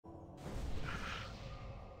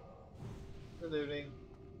Good evening.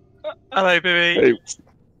 Hello, Billy. Hey.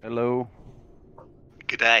 Hello.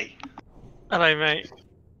 Good day. Hello, mate.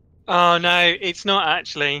 Oh no, it's not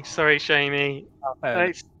actually. Sorry, Shamey.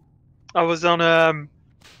 I was on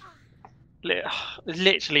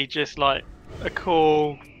literally just like a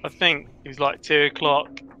call. I think it was like 2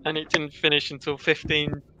 o'clock, and it didn't finish until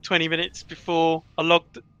 15-20 minutes before I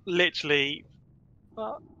logged. Literally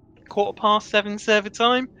 7:15 server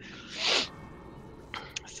time.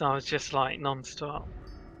 So I was just like non-stop,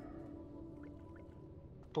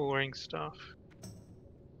 boring stuff.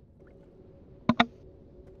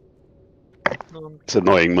 It's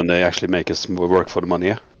annoying when they actually make us work for the money,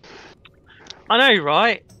 yeah? I know,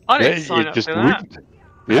 right? I didn't sign up just for that.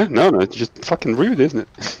 rude. Yeah, no, it's just fucking rude, isn't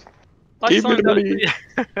it? I Give me the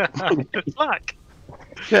signed up money. for Slack.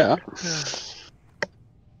 Yeah.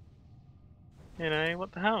 You know,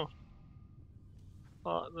 what the hell?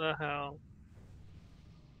 What the hell?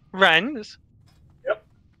 Rens? Yep.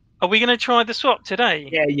 Are we going to try the swap today?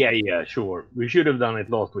 Yeah, sure. We should have done it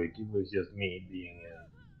last week. It was just me being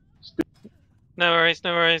stupid. No worries,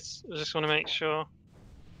 no worries. I just want to make sure.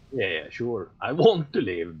 Yeah, sure. I want to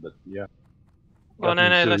live, but yeah. Well, no,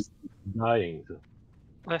 let's dying. So.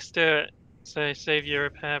 Let's do it. So save your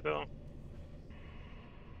repair bill.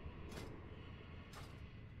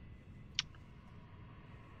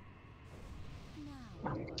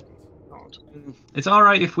 It's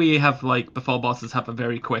alright if we have, like, before bosses have a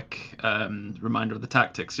very quick reminder of the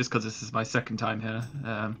tactics, just because this is my second time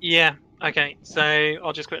here. Yeah, okay, so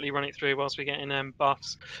I'll just quickly run it through whilst we're getting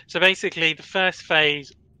buffs. So basically, the first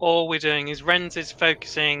phase, all we're doing is Rens is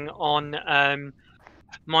focusing on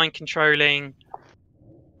mind controlling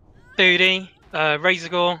Foodie,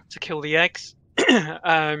 Razorgore to kill the eggs,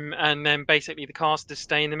 and then basically the casters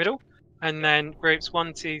stay in the middle. And then groups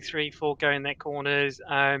 1, 2, 3, 4 go in their corners,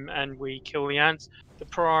 and we kill the ants. The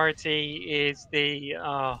priority is the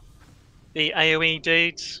AOE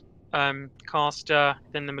dudes, caster,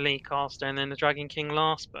 then the melee caster, and then the Dragon King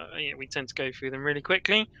last. But we tend to go through them really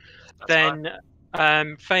quickly. Then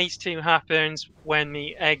phase 2 happens when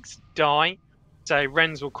the eggs die. So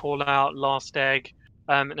Rens will call out last egg.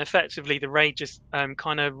 And effectively, the raid just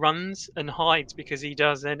kind of runs and hides because he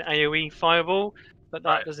does an AoE fireball, but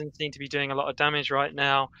that doesn't seem to be doing a lot of damage right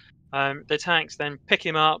now. The tanks then pick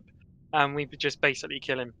him up, and we just basically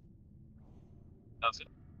kill him. That's it.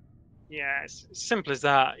 Yeah, it's simple as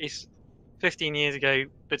that. It's 15 years ago,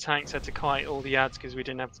 the tanks had to kite all the ads because we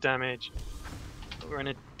didn't have the damage. But we're in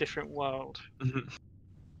a different world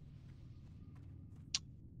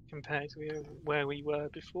compared to where we were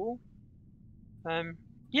before.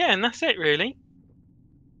 Yeah, and that's it really.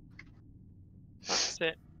 That's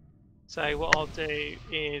it. So what I'll do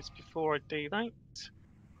is, before I do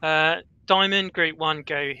that, Diamond Group 1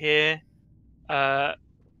 go here.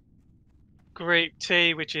 Group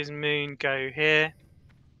 2, which is Moon, go here.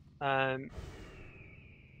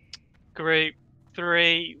 Group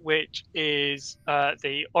 3, which is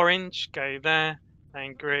the Orange, go there.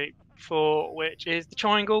 And Group 4, which is the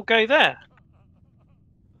Triangle, go there.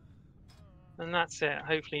 And that's it.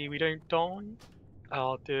 Hopefully we don't die.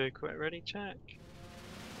 I'll do a quick ready check.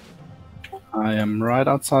 I am right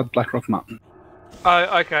outside Blackrock Mountain.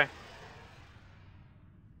 Oh, okay.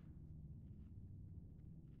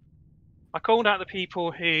 I called out the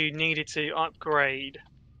people who needed to upgrade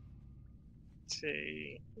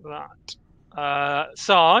to that.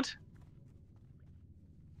 Sard?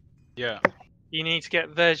 Yeah. You need to get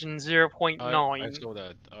version 0.9. I saw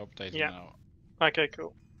that. I'll update it now. Okay,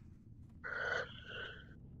 cool.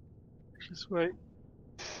 Just wait.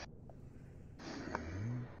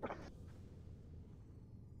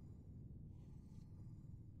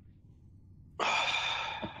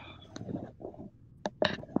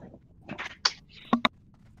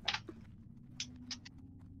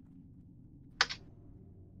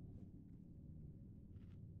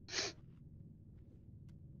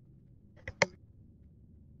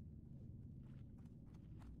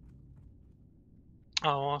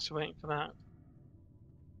 Oh, I was waiting for that.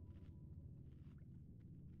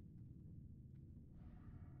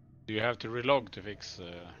 Do you have to relog to fix?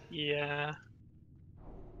 Yeah.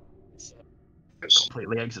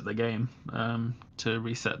 Completely exit the game to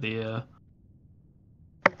reset the.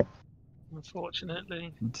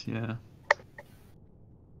 Unfortunately. Yeah.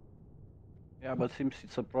 Yeah, but seems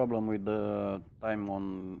it's a problem with the time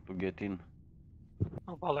on to get in.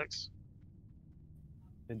 Oh, bollocks.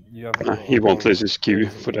 You have He won't lose his queue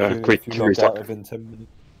for the quick if you log reset. out within 10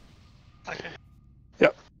 minutes. Okay.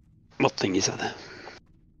 Ja, någonting i det.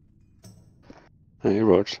 Hey,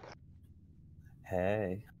 Roach.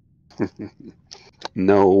 Hey.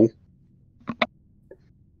 No.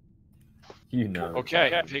 You know.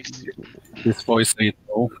 Okay, fixed. His voice says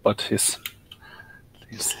no, but his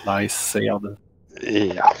lies say other.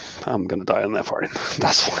 Yeah, I'm gonna die on that for him.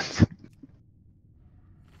 That's fine.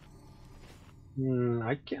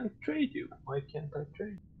 I can't trade you. Why can't I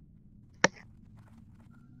trade?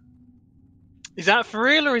 Is that for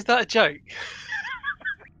real or is that a joke?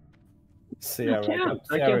 See how I can't.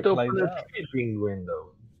 see I how can't it plays open a out. trading window.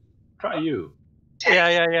 Try you.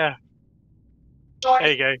 Yeah.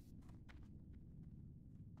 There you go.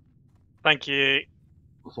 Thank you.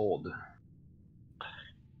 Sword.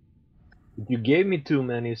 You gave me too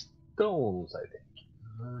many stones, I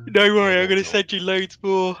think. Don't worry, I'm going to send you loads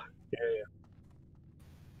more.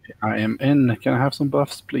 I am in. Can I have some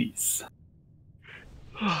buffs, please?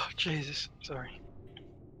 Oh, Jesus. Sorry.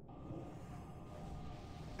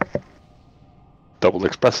 Double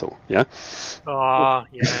espresso, yeah? Oh,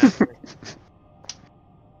 yeah.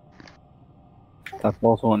 That's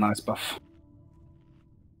also a nice buff.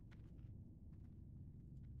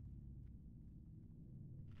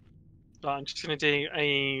 Right, I'm just going to do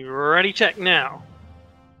a ready check now.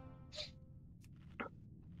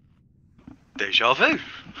 Deja vu.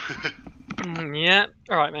 Yeah.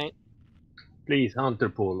 All right, mate. Please, Hunter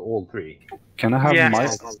pull all three. Can I have Yes.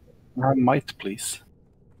 might? Can I have might, please?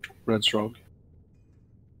 Red Rogue.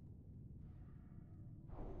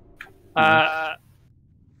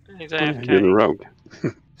 Is You're the AFK. rogue.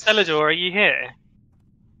 Celador, are you here?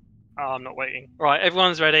 Oh, I'm not waiting. Right,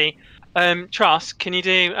 everyone's ready. Trust, can you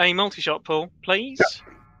do a multi-shot pull, please?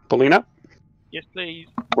 Pulling up? Yes, please.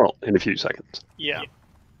 Well, in a few seconds. Yeah.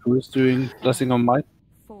 Who is doing blessing on might?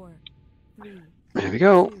 4, 3, Here we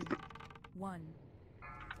go. 2, 1.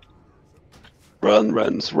 Run,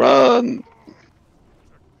 runs, run!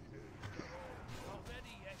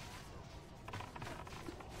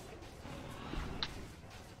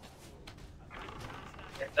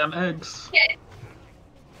 Get them eggs.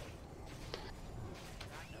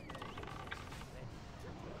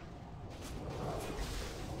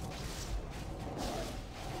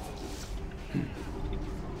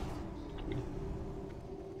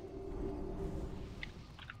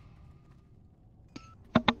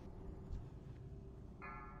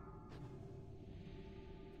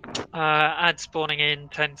 Ad spawning in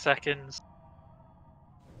 10 seconds.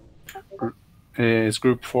 Is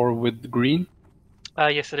group 4 with green?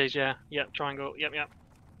 Yes, it is, yeah. Yep, triangle. Yep.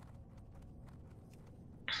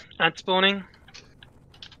 Ad spawning.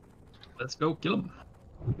 Let's go kill them.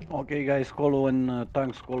 Okay, guys, call when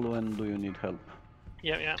tanks call when do you need help?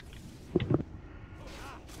 Yep.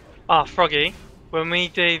 Froggy, when we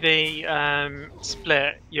do the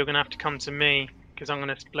split, you're going to have to come to me, because I'm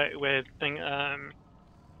going to split with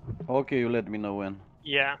Okay, you let me know when.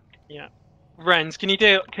 yeah. Renz, can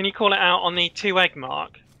you call it out on the 2 egg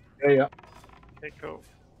mark? Yeah. Okay, cool.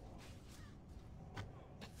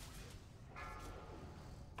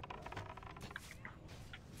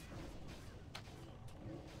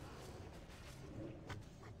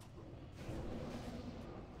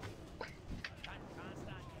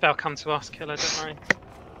 They'll come to us, killer, don't worry.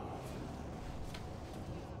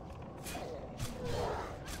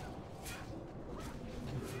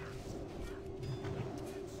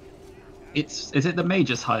 Is it the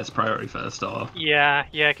mage's highest priority first, or? Yeah,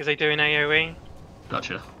 because they do an AoE,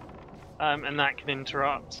 Gotcha. and that can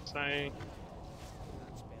interrupt, so...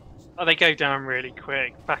 Oh, they go down really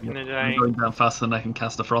quick, back in the day. I'm going down faster than I can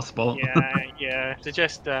cast a frostbolt. Yeah, so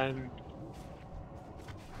just, Diva.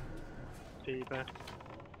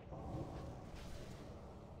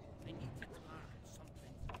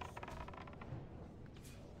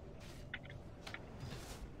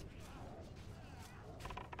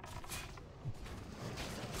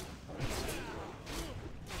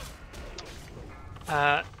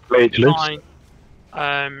 Ageless. Fine.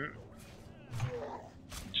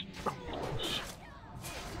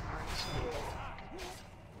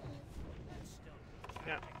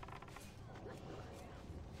 Yeah.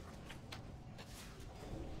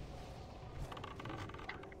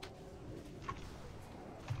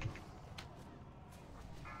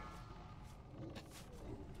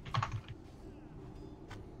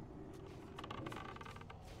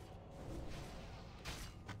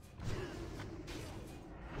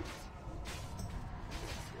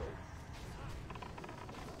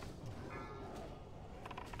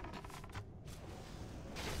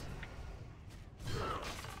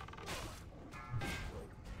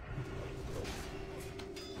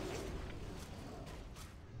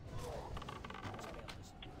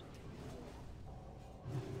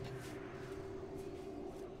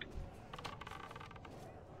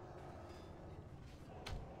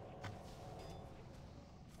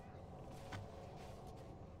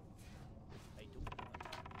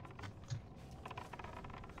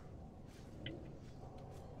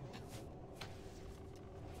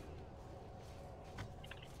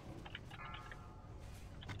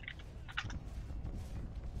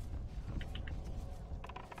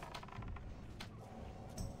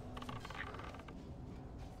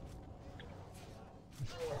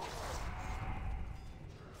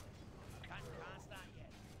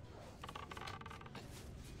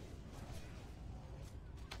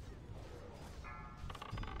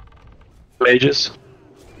 mages.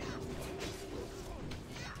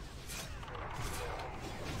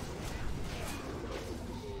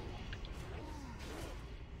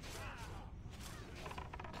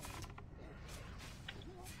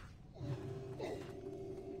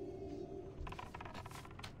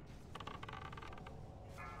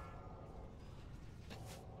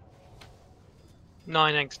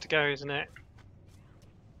 Nine eggs to go, isn't it?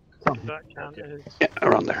 Something That like count that, yeah. is Yeah,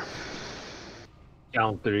 around there.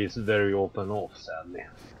 Counter is very often off, sadly.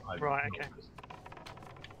 I've right. Okay. noticed.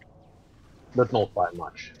 But not by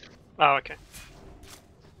much. Oh, okay.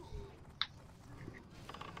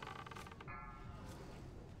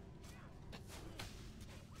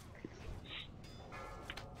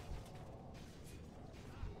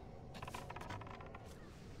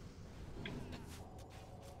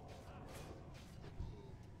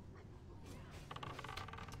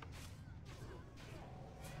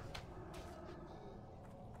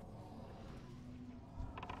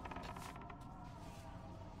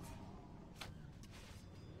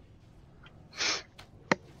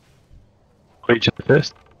 Reach it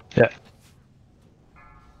first. Yeah.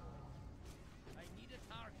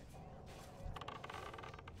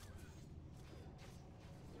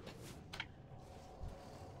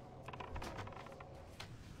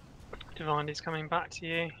 Divinity's coming back to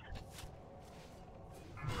you.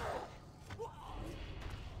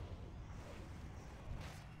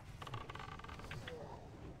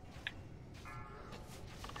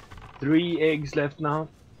 Three eggs left now.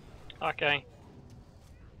 Okay.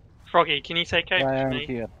 Froggy, can you take over I for am me?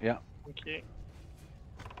 here. Yeah. Thank you.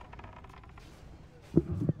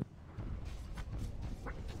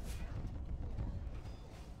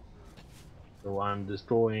 So I'm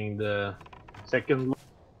destroying the second.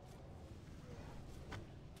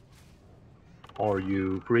 Are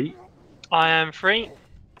you free? I am free.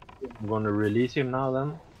 I'm gonna release him now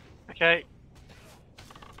then. Okay.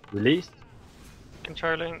 Released.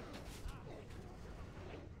 Controlling.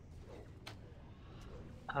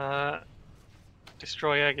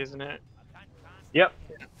 Destroy egg, isn't it? Yep.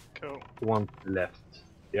 Cool. One left.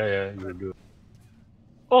 Yeah, you're good.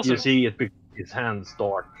 Awesome. You see it because his hands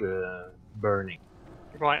start burning.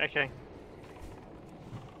 Right, okay.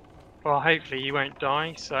 Well, hopefully you won't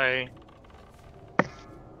die, so...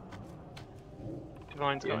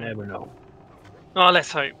 Divine's You got him. never know. Oh,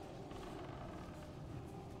 let's hope.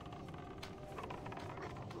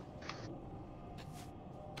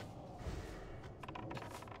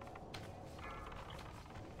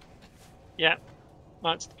 Yeah,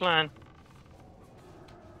 that's the plan.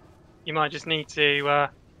 You might just need to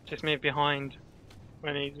just move behind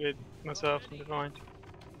when he's with myself and Divine.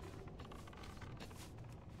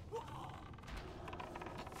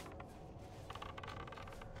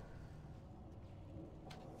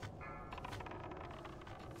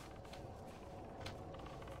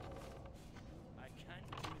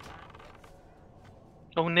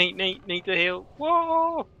 Oh, neat to heal.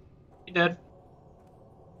 Whoa! He dead.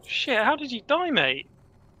 Shit, how did you die, mate?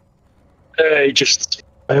 Just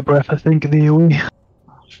a breath, I think, in the AoE.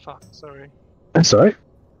 Oh, fuck, sorry. That's alright.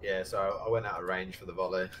 Yeah, so I went out of range for the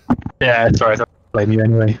volley. Yeah, it's alright. I don't blame you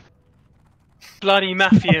anyway. Bloody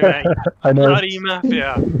Mafia, eh? I know. Bloody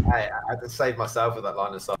Mafia. Hey, I had to save myself with that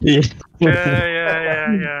line of sight. Yeah.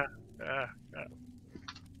 Yeah.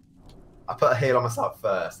 I put a heal on myself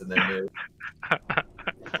first and then moved.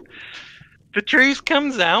 The truth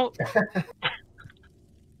comes out.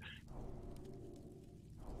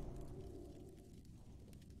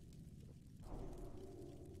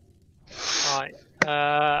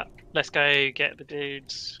 Right, let's go get the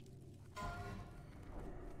dudes.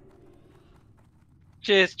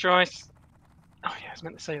 Cheers, Trice. Oh yeah, I was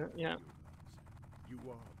meant to say that, yeah. You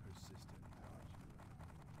are persistent, aren't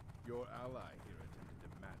you? Your ally here attempted to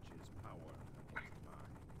match his power against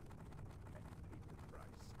mine, and he paid the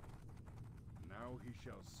price. Now he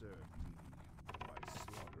shall serve me by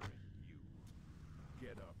slaughtering you.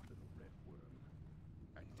 Get up, little red worm,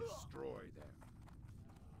 and destroy them.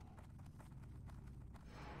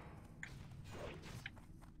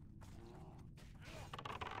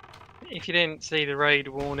 If you didn't see the raid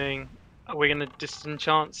warning, we're going to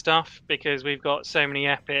disenchant stuff because we've got so many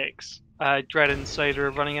epics. Dread and Soda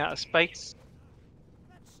are running out of space.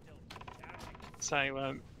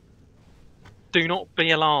 So, do not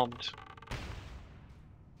be alarmed.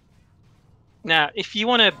 Now, if you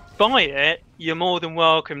want to buy it, you're more than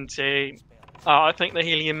welcome to. I think the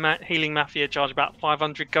Healing Mafia charge about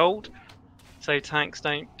 500 gold. So tanks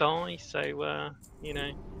don't die, so, you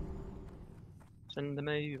know, send them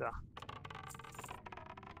over.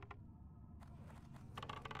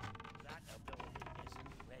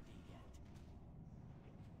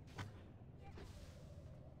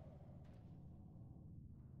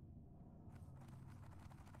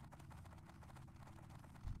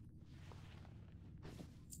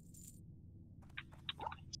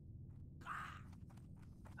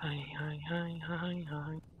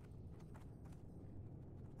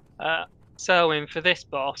 Selwyn, for this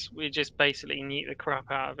boss, we just basically nuke the crap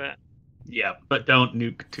out of it. Yeah, but don't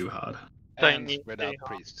nuke too hard. Don't And nuke spread too out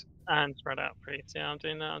hard. priest. And spread out priest. Yeah, I'm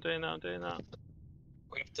doing that. I'm doing that. I'm doing that.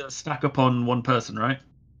 We have to stack up on one person, right?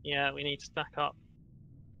 Yeah, we need to stack up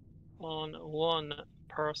on one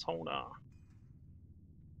persona.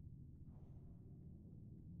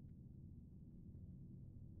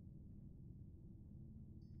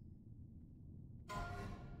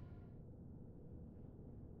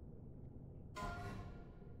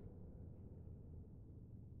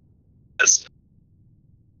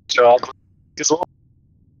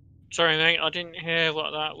 Sorry, mate, I didn't hear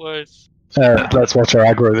what that was. Let's watch our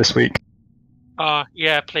aggro this week.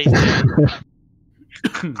 Yeah, please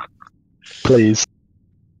do. Please.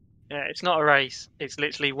 Yeah, it's not a race. It's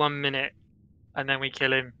literally 1 minute, and then we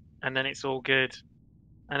kill him, and then it's all good,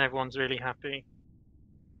 and everyone's really happy.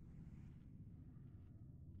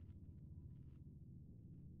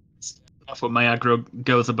 That's what my aggro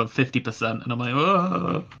goes above 50%, and I'm like,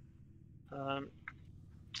 oh.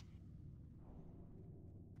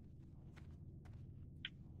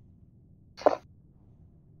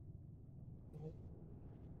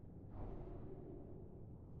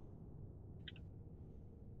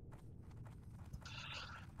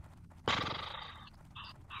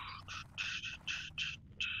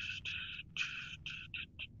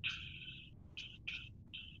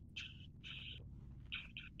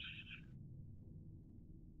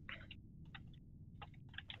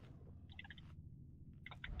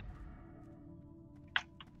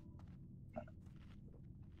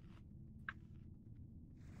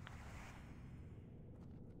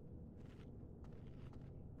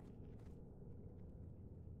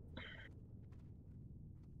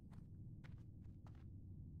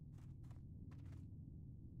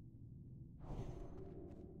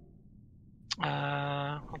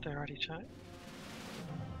 I'll do ready check.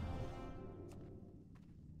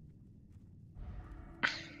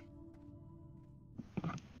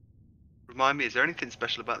 Remind me, is there anything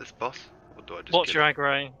special about this boss? Or do I just What's kill your him?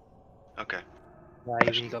 aggro? Okay.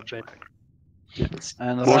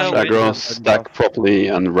 And Watch aggro, stack properly,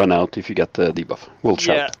 and run out if you get the debuff. We'll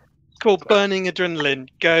shout. Yeah. Called Burning Adrenaline.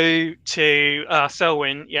 Go to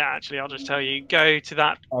Selwyn. Yeah, actually, I'll just tell you. Go to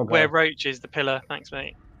that where Roach is, the pillar. Thanks,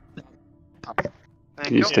 mate.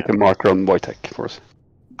 Can you stick a marker on Wojtek for us?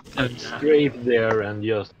 Strafe there and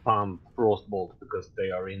just pump Frostbolt because they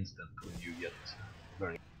are instant when you get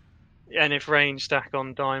burning. And if range, stack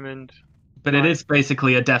on Diamond. But it is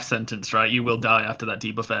basically a death sentence, right? You will die after that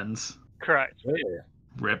debuff ends. Correct. Yeah.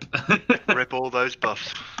 Rip. Rip all those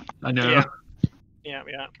buffs. I know. Yeah.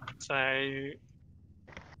 So,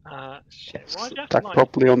 shit. Why do you have to Stack like...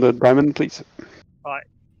 properly on the diamond, please. Right,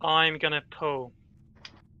 I'm gonna pull.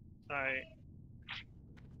 So, I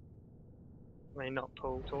mean, not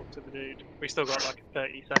pull. Talk to the dude. We still got like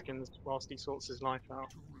 30 seconds whilst he sorts his life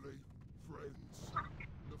out.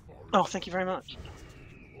 Oh, thank you very much.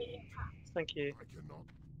 Thank you.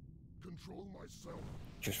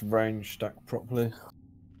 Just range stack properly.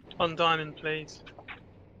 On Diamond, please.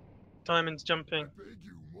 Diamond's jumping.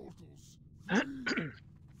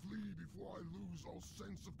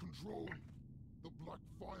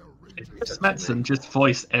 Smetson just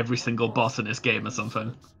voice every single boss in this game or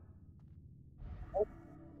something.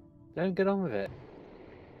 Don't get on with it.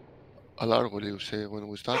 Alarm, will you say when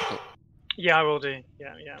we start? Yeah, I will do.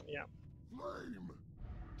 Yeah. Flame,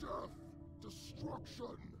 death,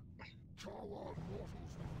 destruction.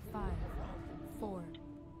 5, 4,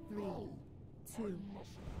 3, 2,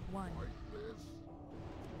 1.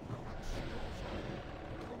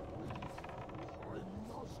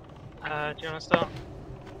 Do you want to start?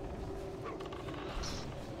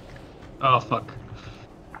 Oh fuck.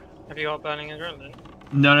 Have you got Burning Adrenaline?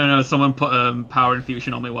 No. Someone put power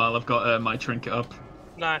infusion on me while I've got my trinket up.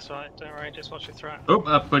 No, that's right. Don't worry. Just watch your threat. Oh,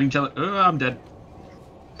 putting jelly. Oh, I'm dead.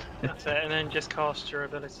 That's it. And then just cast your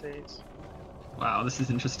abilities. Wow, this is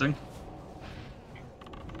interesting.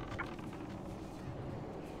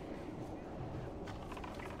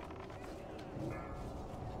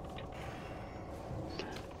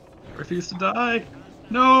 I refuse to die.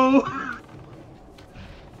 No.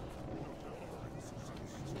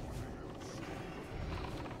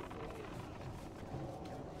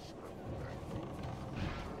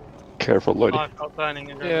 Careful, Lloyd. I've got Burning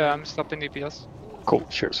Adrenaline. Yeah, I'm stopping DPS. Cool,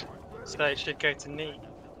 cheers. So it should go to Neat.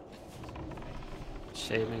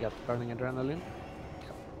 Shame I got Burning Adrenaline.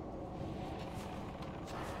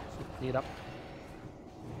 Need up.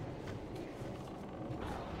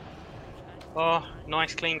 Oh,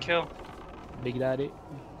 nice clean kill. Big Daddy.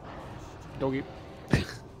 Doggy.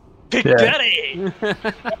 Big Yeah. Daddy!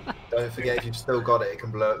 Don't forget, if you've still got it, it can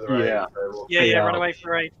blow up the raid. Yeah. So we'll Yeah, run away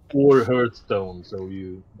for raid. 4 Hearthstone, so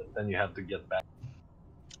then you have to get back.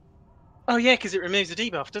 Oh yeah, because it removes the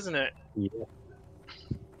debuff, doesn't it? Yeah.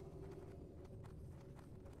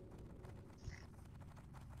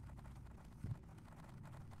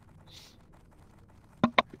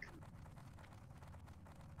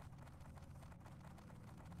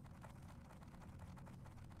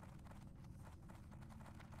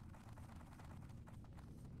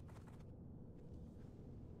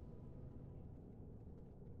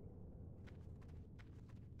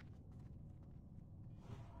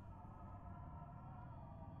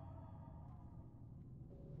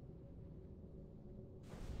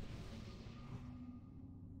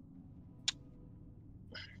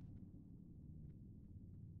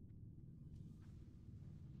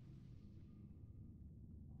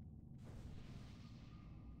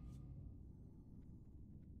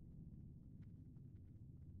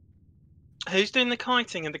 Who's doing the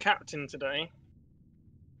kiting and the captain today?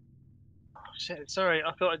 Oh shit, sorry,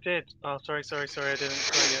 I thought I did. Oh, sorry, I didn't.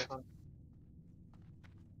 Sorry, Johan.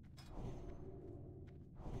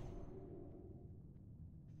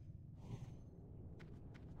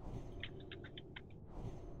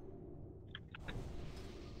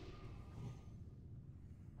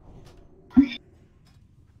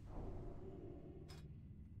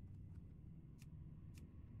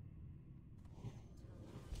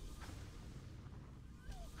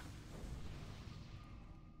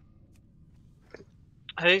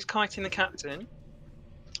 Who's kiting the captain?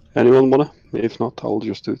 Anyone wanna? If not, I'll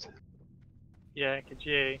just do it. Yeah, could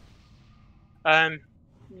you?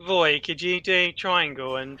 Voy, could you do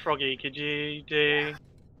triangle, and Froggy, could you do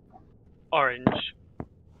orange?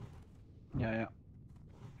 Yeah.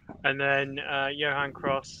 And then Johan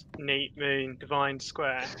Cross, Neat, Moon, Divine,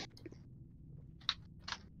 Square.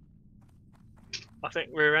 I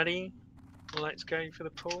think we're ready. Let's go for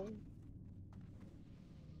the pool.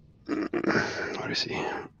 Where is he?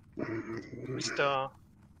 Star.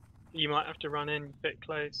 You might have to run in a bit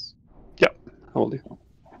close. Yep, I will do.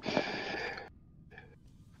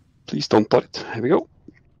 Please don't bot it. Here we go.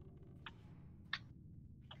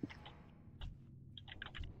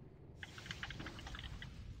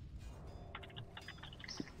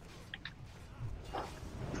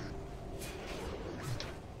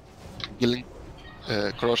 Gilling.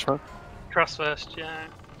 Cross first. Cross first, yeah.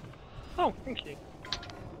 Oh, thank you.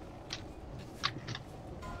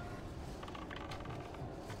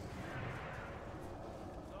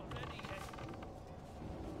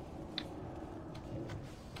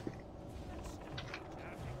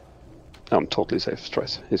 I'm totally safe,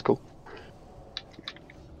 Strice. He's cool.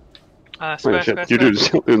 Square, Wait, shit, square, you square. do this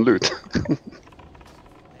in loot.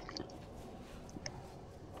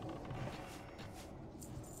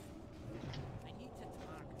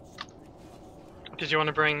 Did you want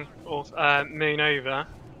to bring Moon over,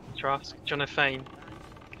 Trask? Do you want to feign?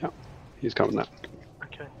 Yeah, he's coming now.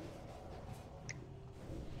 Okay.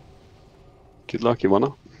 Good luck,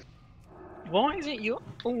 Ivana. Why is it you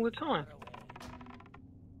all the time?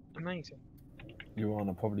 Amazing.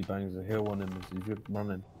 Joanna probably bangs a heal on him as he's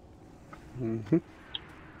running. Mm-hmm.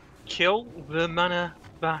 Kill the mana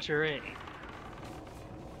battery.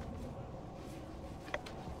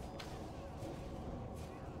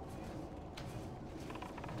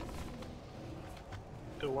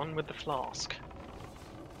 The one with the flask.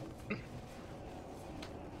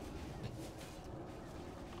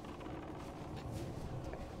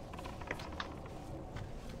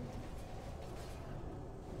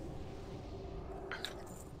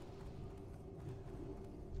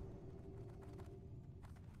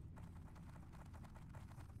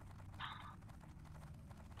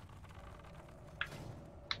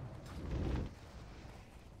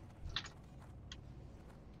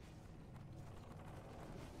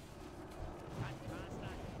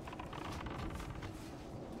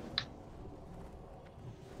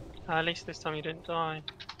 At least this time you didn't die,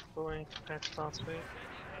 boy, compared to last week.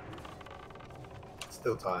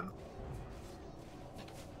 Still time.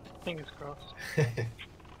 Fingers crossed.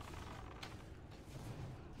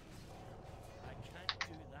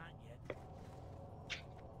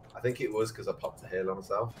 I think it was because I popped a heal on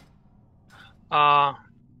myself. Ah.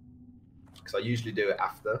 Because I usually do it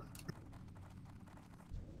after.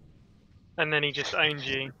 And then he just owns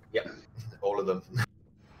you. Yep, all of them.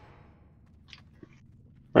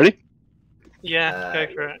 Ready? Yeah,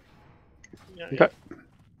 go for it. Yeah, Okay.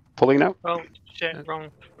 Pulling now. Oh, shit, wrong.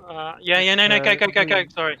 Yeah, no, go.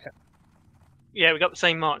 Sorry. Yeah, we got the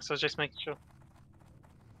same marks, so I was just making sure.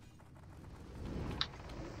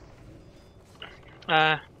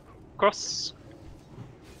 Cross.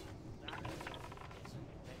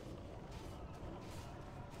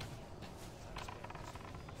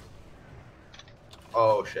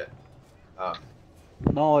 Oh shit.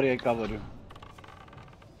 No worry, I cover you.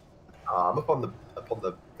 I'm up on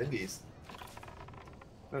the thingies.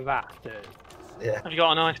 That dude. Yeah. Have you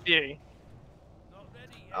got a nice view?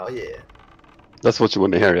 Oh yeah. That's what you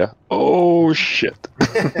want to hear, yeah? Oh shit.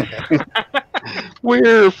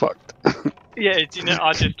 We're fucked. Yeah, do you know,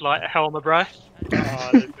 I just like held my breath. Oh,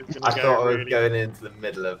 this is gonna I go thought I was really... going into the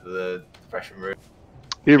middle of the depression room.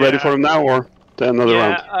 You ready for him now or to another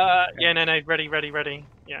round? Yeah, no, ready.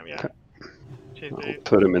 Yeah. Okay. Cheers, I'll dude.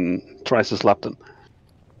 put him in Trice's lap then.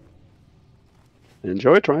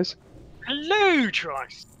 Enjoy, Trice. Hello,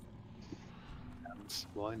 Trice.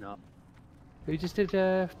 Why not? Who just did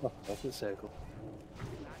the circle?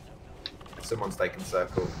 Someone's taken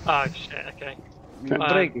circle. Oh shit, okay.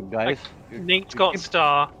 Break it, guys. Neat's got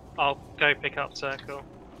star. I'll go pick up circle.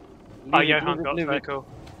 Johan got circle.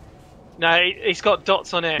 No, he's got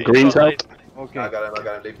dots on it. Green's out. Okay. I got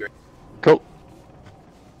him, leave green. Cool.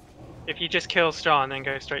 If you just kill star and then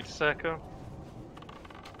go straight to circle.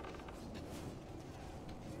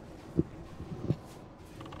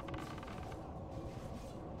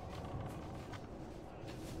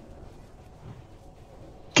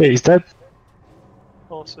 Okay, he's dead.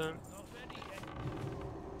 Awesome.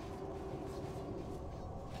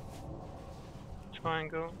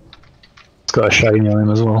 Triangle. He's got a shiny on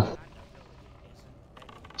him as well.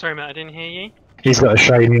 Sorry, Matt, I didn't hear you. He's got a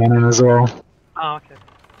shiny on him as well. Oh, okay.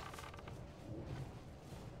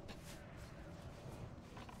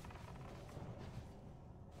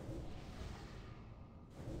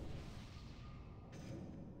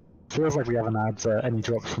 Feels like we haven't had any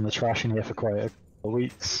drops from the trash in here for quite a couple of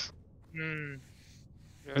weeks. Hmm.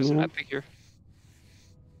 There's an epic here.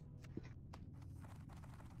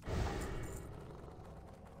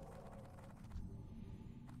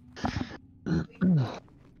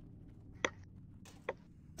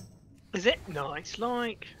 Is it nice?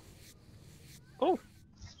 Like, oh,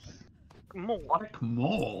 more. Like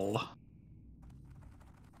mall.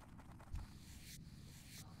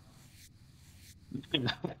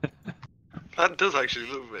 That does actually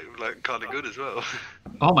look like kind of good as well.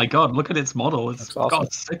 Oh my god, look at its model. It's That's awesome. got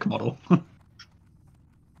a sick model.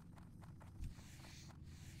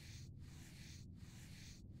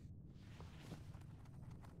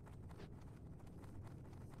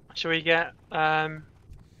 Shall we get them?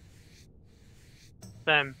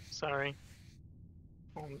 Sorry,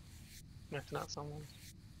 I'm messing up someone.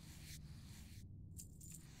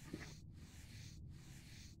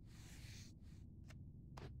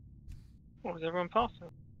 What was everyone passing?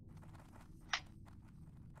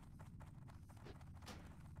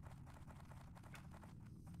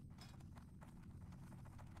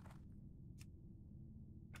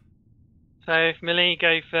 So if melee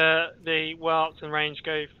go for the whelps and range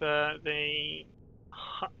go for the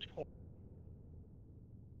hut,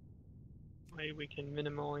 maybe we can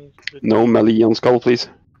minimise the... No melee on skull, please.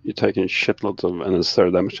 You're taking shitloads of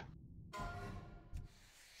unnecessary damage.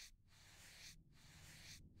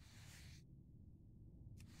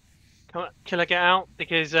 Come on, killer, get out,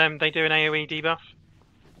 because they do an AoE debuff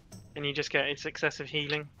and you just get its excessive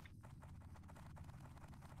healing.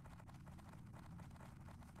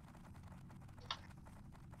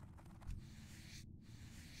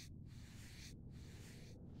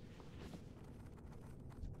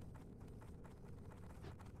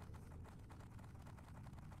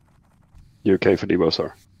 You okay for debuffs,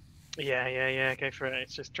 sir? Yeah, go for it.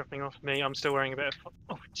 It's just dropping off me. I'm still wearing a bit of...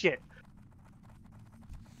 Oh, shit.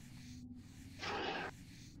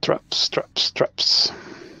 Traps.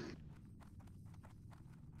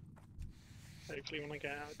 Hopefully when I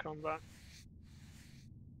get out of combat,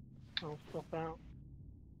 I'll stop out.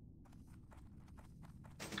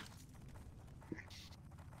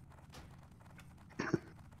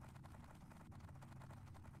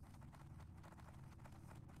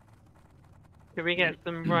 Can we get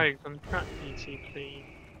some rogues on trap duty, please?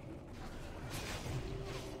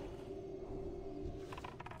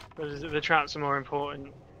 Because the traps are more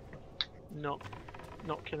important. Not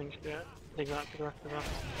killing shit. Leave that for the rest of us.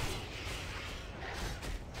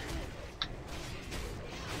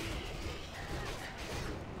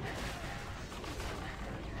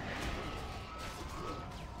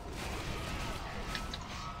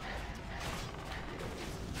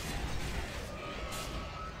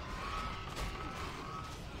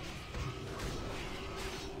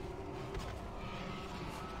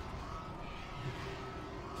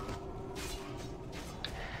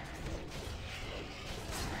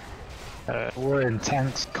 We're in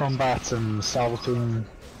tense combat and salvo being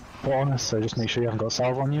put on us, so just make sure you haven't got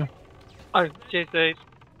salvo on you. Oh, cheers, dude.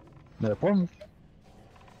 No problem.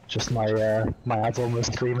 Just my ad's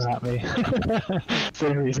almost screaming at me.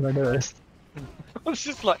 Same reason I noticed. I was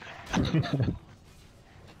just like...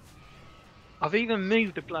 I've even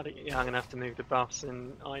moved the bloody... Yeah, I'm going to have to move the buffs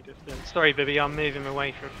and I just... Sorry, Bibby, I'm moving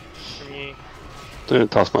away from you. The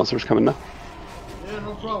Taskmaster's coming now. Yeah,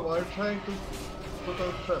 no problem. I'm trying to put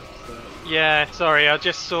out traps. Yeah, sorry, I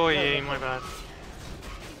just saw you, my bad.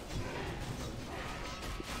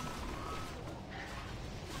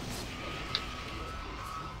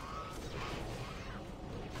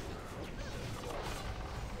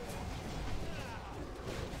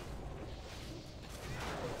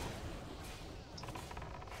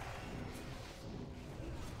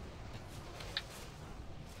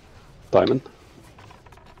 Diamond.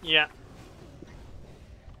 Yeah.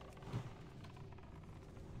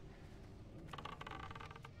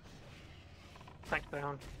 Thanks,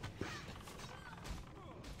 Down.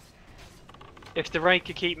 If the raid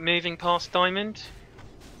could keep moving past Diamond,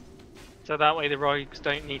 so that way the rogues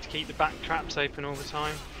don't need to keep the back traps open all the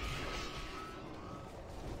time.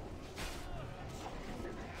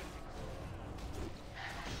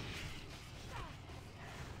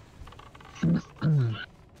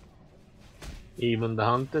 Even the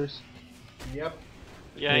hunters? Yep.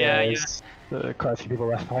 Yeah. Quite a few people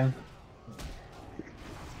left behind.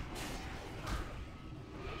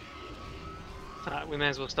 We may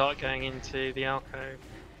as well start going into the alcove.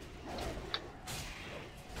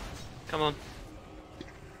 Come on.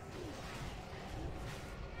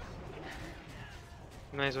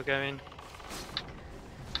 We may as well go in.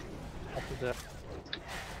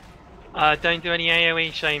 Don't do any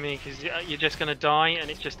AoE shaming because you're just going to die and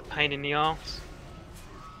it's just a pain in the arse.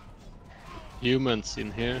 Humans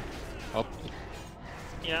in here. Up.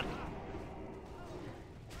 Yeah.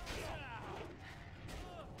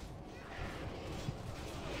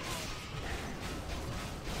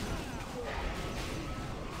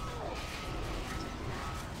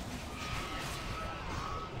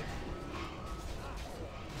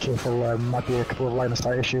 Careful, might be a couple of line of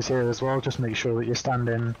sight issues here as well. Just make sure that you're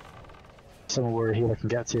standing somewhere where a healer can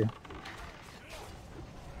get to you.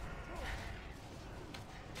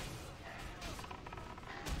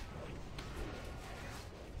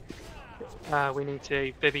 We need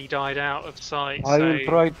to. Bibby died out of sight. I so... will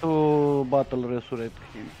try to battle resurrect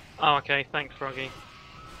him. Oh, okay. Thanks, Froggy.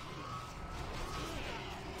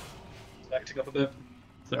 Acting up a bit.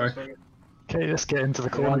 Sorry. Okay, let's get into the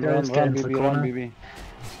corner, Run, guys. Get into the corner. BB.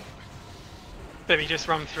 Bibby, just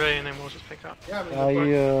run through and then we'll just pick up. Yeah,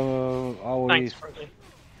 Thanks, Froggy.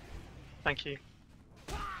 Thank you.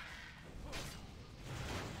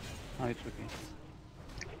 Oh, it's okay.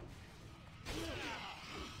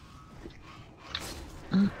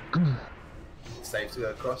 Safe to go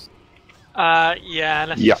across? Yeah,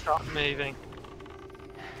 let's Yeah. just start moving.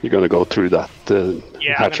 You're gonna go through that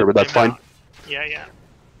Yeah, hatcher, but that's fine. Yeah.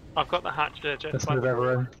 I've got the hatcher just Let's by move the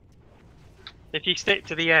everyone. If you stick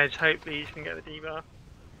to the edge, hopefully you can get the debuff.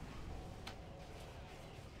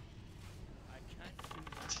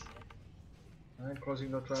 I'm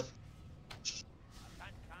closing the trap.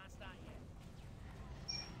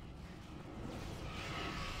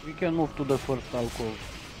 We can move to the first alcove.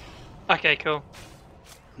 Okay, cool.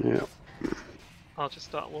 Yeah. I'll just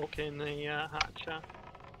start walking the hatcher.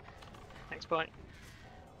 Thanks, bye.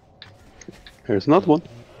 Here's another one.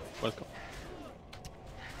 Welcome.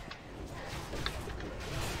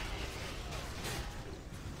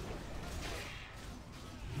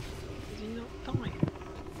 Is he not dying?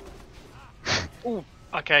 Oh,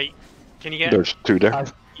 okay. Can you get? There's two there.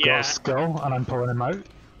 I've got Yeah. a skull and I'm pulling him out.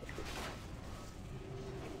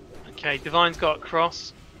 Okay, Divine's got a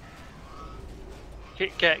cross.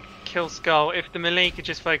 Kill skull. If the melee could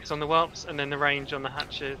just focus on the whelps and then the range on the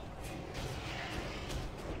hatches.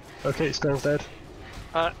 Okay, skull's dead.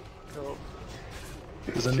 Cool.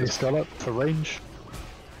 There's a new skull up for range.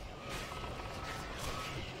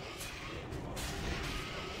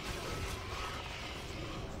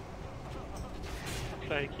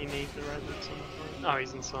 He needs the residence on the front. Oh,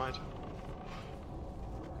 he's inside.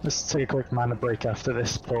 Let's take a quick mana break after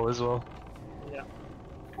this pull as well. Yeah.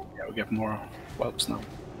 Yeah, we get more whelps now.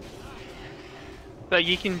 But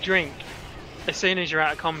you can drink. As soon as you're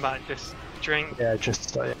out of combat, just drink. Yeah,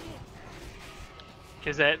 just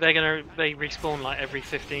Because they respawn like every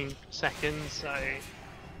 15 seconds, so...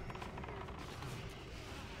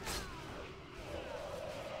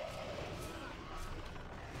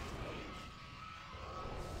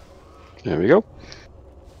 There we go.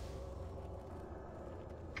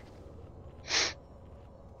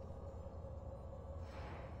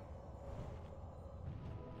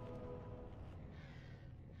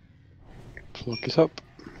 Focus up.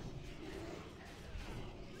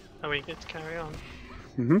 we good to carry on?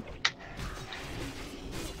 Mm-hmm.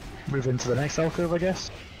 Move into the next alcove, I guess.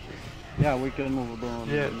 Yeah, we can move on.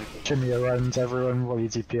 Yeah, the next. shimmy around everyone while you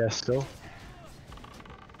DPS still.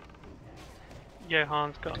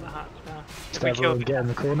 Johan's got the hatch now. Just everyone get in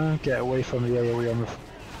the corner, get away from the AoE on the...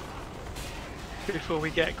 Before we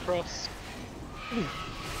get across.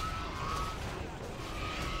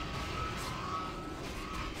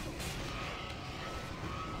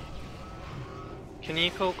 Can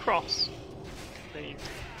you call cross, please?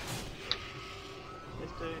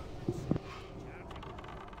 Let's do.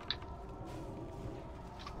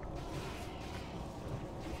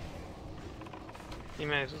 You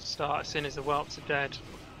may as well start as soon as the whelps are dead.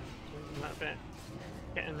 Doing that bit.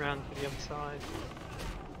 Getting round to the other side.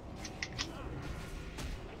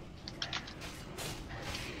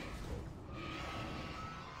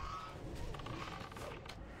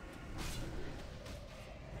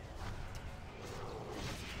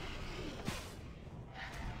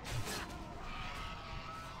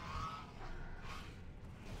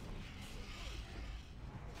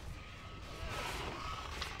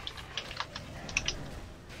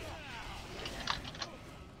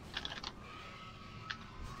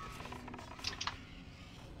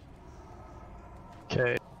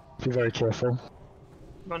 Okay, be very careful.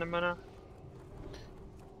 Mana.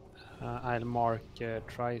 I'll mark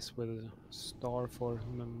tries with star for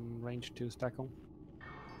range 2 stack on.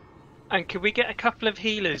 And could we get a couple of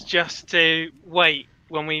healers just to wait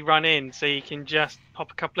when we run in, so you can just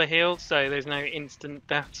pop a couple of heals, so there's no instant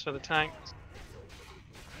deaths for the tanks?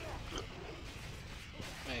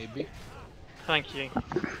 Maybe. Thank you.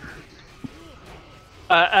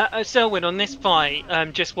 Selwyn, on this fight,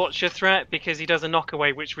 just watch your threat because he does a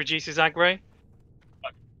knockaway which reduces aggro.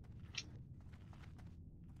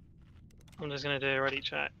 I'm just going to do a ready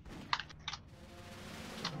check.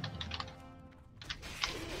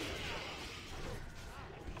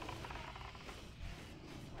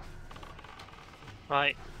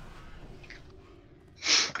 Right.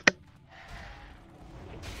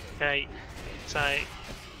 Okay, so...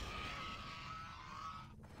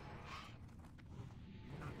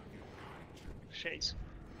 Shades.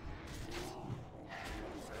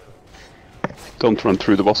 Don't run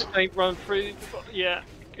through the boss. Don't run through, yeah,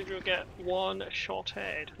 because you'll get one shot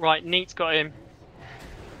head. Right, Neat's got him.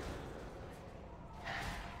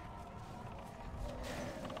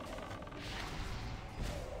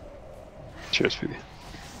 Cheers, Phoebe.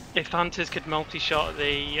 If hunters could multi-shot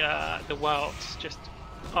the welts, just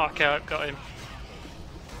arc out, got him.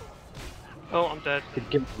 Oh, I'm dead. It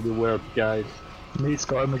can be weird, guys. Neat's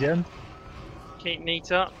got him again. Keep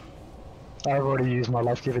Neat up. I've already used my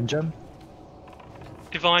life-giving gem.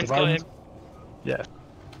 Divine's got him. Yeah.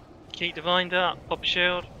 Keep Divined up. Pop a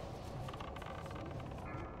shield.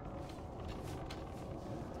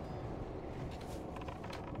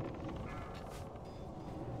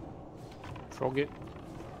 Froggy.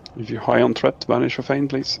 If you're high on threat, banish or feign,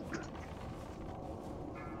 please.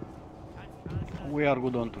 We are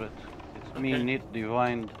good on threat. It's me, Okay. Nit,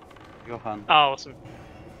 Divine, Johan. Oh, awesome.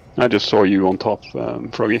 I just saw you on top,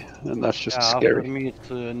 Froggy, and that's just Yeah, scary. after me it's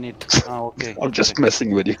Nit. Ah, okay. I'm just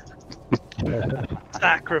messing with you.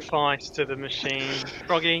 Sacrifice to the machine.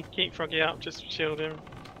 Froggy, keep Froggy up, just shield him.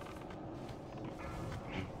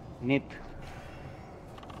 Nit.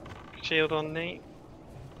 Shield on Neat.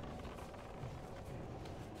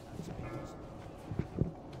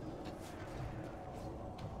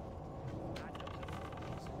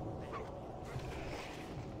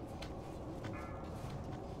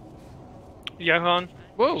 Johan.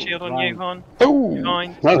 Whoa. Shield on Divine. Johan. Oh,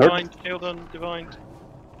 Divine. that hurt. Divine. Shield on Divine.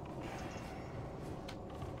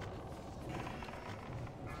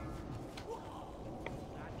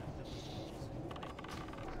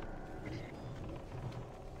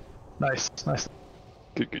 Nice, nice.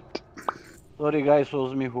 Good, good. Sorry guys, it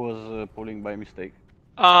was me who was pulling by mistake.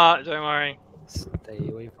 Don't worry. Stay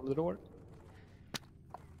away from the door.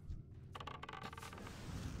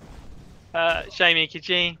 Shamey, could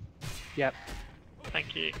you? Yep.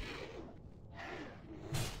 Thank you.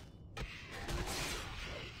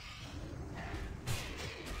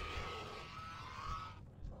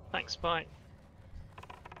 Thanks, bye.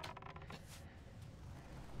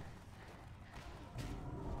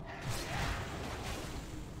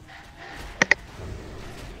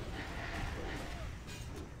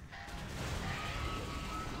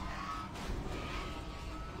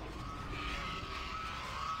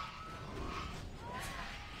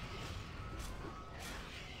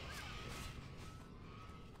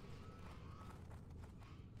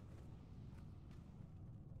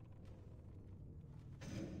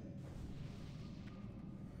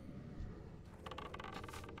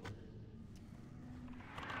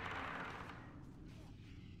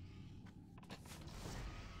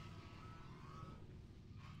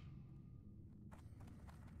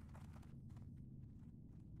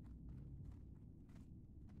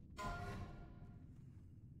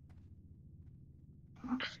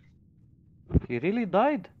 He really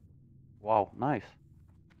died? Wow, nice.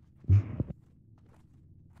 And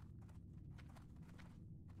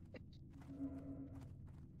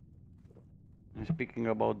speaking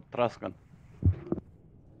about Trascan.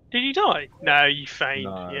 Did you die? No, you feigned.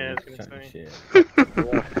 No, yeah, I was he's gonna chatting say.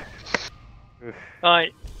 shit.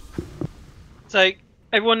 Right. So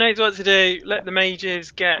everyone knows what to do. Let the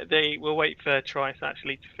mages get the. We'll wait for Trice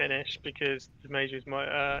actually to finish because the mages might,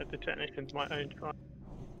 the technicians might own Trice.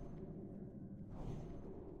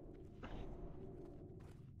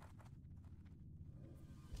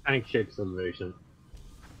 Tank shape salvation.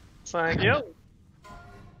 Thank you.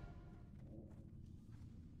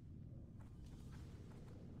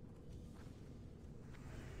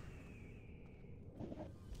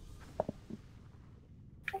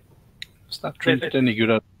 Is that trinket any good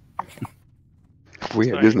at?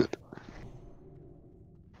 Weird, isn't it?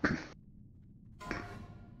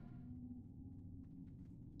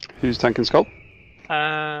 Who's tanking skull?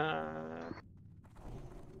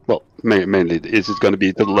 Well, mainly, is it going to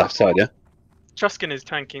be to the left side, yeah? Truscan is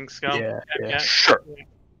tanking skull. Yeah. Sure.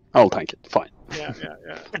 I'll tank it, fine. Yeah.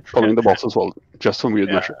 Following the boss as well, just for weird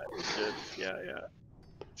Yeah, measure. Yeah.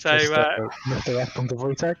 So, Just, lift her up on the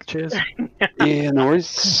Wojtek, cheers. Yeah, no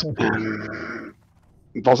worries.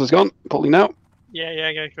 Boss is gone, pulling now.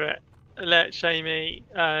 yeah, go for it. Let Shamey.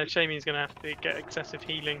 Shamey's gonna have to get excessive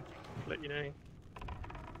healing. Let you know.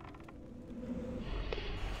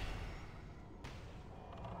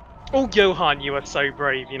 Oh, Johan, you are so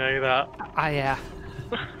brave. You know that. Ah, yeah.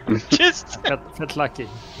 Just Felt lucky.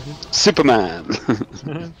 Superman.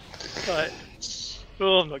 right.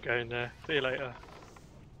 Oh, I'm not going there. See you later.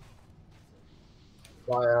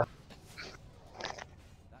 Fire.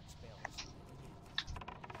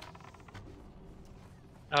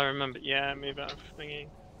 I remember. Yeah, move out of thingy.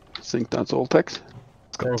 I think that's all text.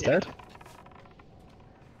 Skull's dead.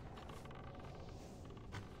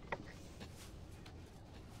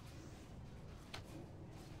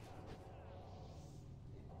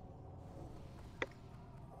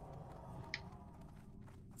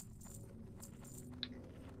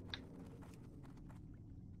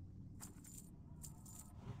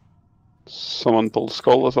 Someone pull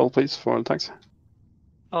skull as well, please, for attacks.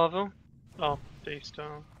 Arvel? Oh,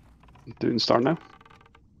 D-star. Doing star now.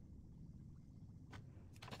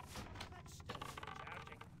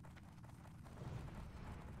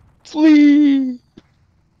 Flee!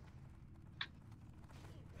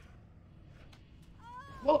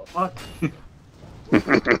 What?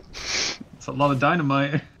 It's a lot of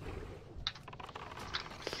dynamite.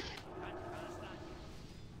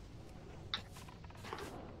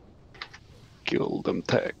 Kill them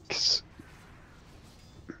techs.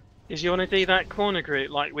 Did you want to do that corner group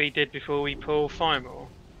like we did before we pull Firemore?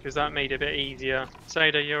 Because that made it a bit easier.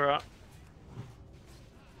 Soda, you're up.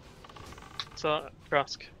 So,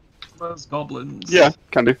 Trusk. Those goblins. Yeah,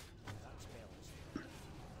 can do.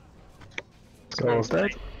 Skull's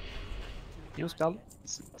dead. New skull.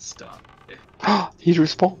 Stop. He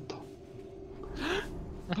respawned.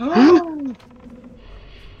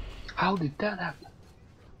 How did that happen?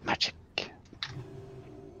 Magic.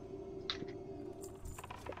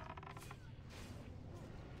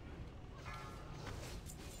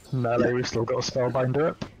 Melee, we've still got a spellbinder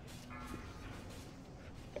up.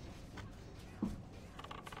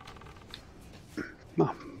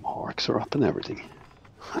 My marks are up and everything.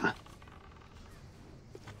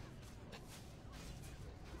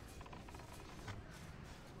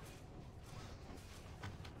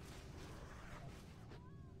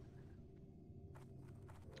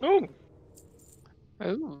 Oh!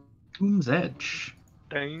 Oh. Doom's Edge.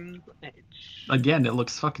 Doom's Edge. Again, it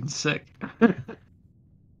looks fucking sick.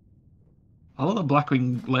 All of the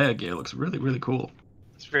Blackwing lair gear looks really, really cool.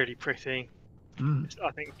 It's really pretty. Mm.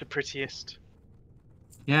 I think it's the prettiest.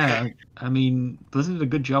 Yeah, I mean, Blizzard did a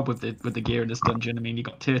good job with the gear in this dungeon. I mean, you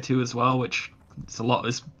got tier 2 as well, which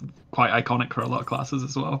is quite iconic for a lot of classes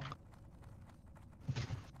as well.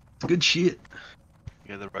 It's good shit.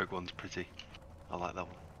 Yeah, the rogue one's pretty. I like that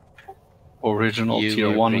one. Original You tier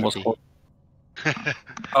were 1 was pretty. called.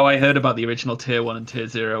 Oh, I heard about the original tier 1 and tier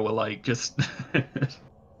 0 were like just The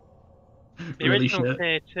really original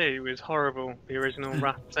shit. tier 2 was horrible. The original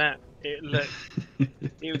wrap set. It looked.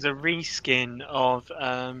 It was a reskin of.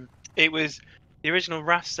 It was the original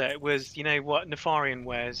wrap set was what Nefarian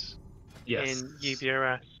wears Yes. in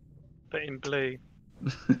UBRS, but in blue.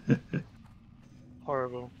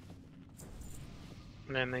 Horrible.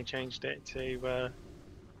 And then they changed it to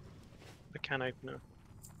the can opener.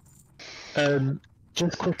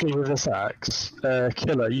 Just quickly with this axe,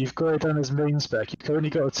 Killer, you've got it down as main spec. You've only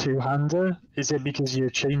got a two-hander. Is it because you're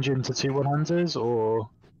changing to two one-handers, or?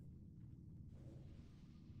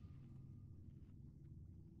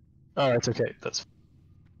 Oh, it's okay. That's.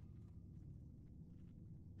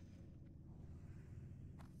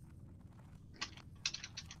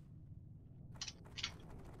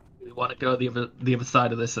 We want to go the other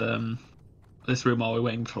side of this this room while we're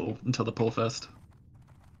waiting until the pull first.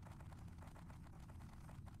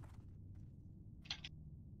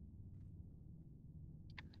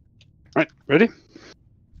 Right, ready?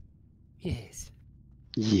 Yes.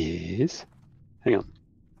 Yes. Hang on.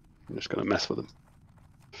 I'm just gonna mess with them.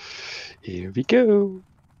 Here we go.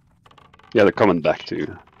 Yeah, they're coming back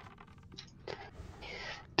to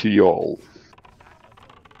y'all.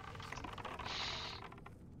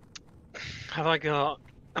 Have I got?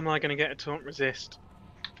 Am I going to get a taunt resist?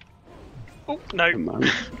 Oh no! Am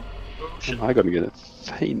I gonna get a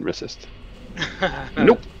feign resist?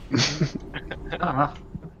 Nope.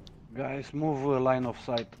 Guys, move line of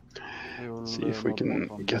sight. They will, See if we not can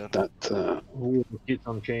walk on get there. that. Ooh, hit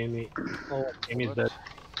on Jamie. Oh, Jamie's What? dead.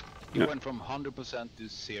 You Yeah. went from 100% to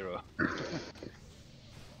 0.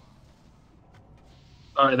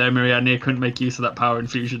 Sorry there, Marianne, I couldn't make use of that power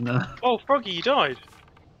infusion there. Oh, Froggy, you died.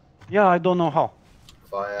 Yeah, I don't know how.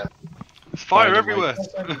 Fire. Fire everywhere.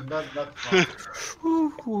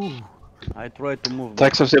 I tried to move.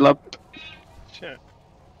 Attacks are still up. Shit.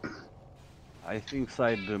 I think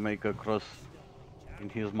Side make a cross in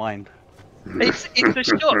his mind. It's a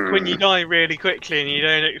shock when you die really quickly and you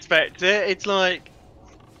don't expect it. It's like,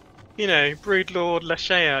 you know, Broodlord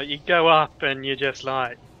Lashea, you go up and you're just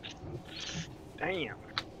like, damn.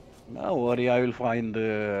 No worry, I will find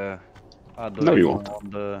other No, you won't.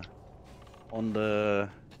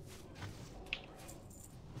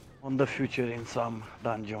 on the future in some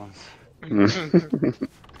dungeons.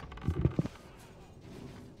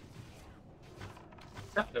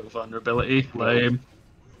 No vulnerability, lame.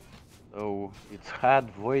 So it's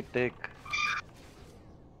Had, Wojtek,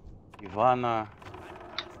 Ivana.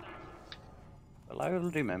 Well, I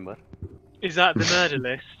will remember. Is that the murder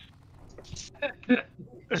list?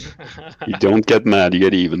 You don't get mad, you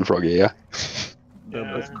get even, Froggy, yeah?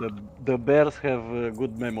 The bears have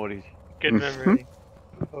good memory. Good memory.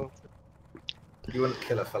 Oh. You wouldn't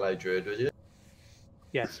kill a fellow druid, would you?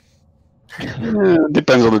 Yes.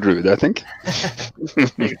 Depends on the druid, I think.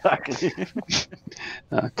 Exactly.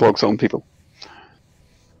 Cloaks on people.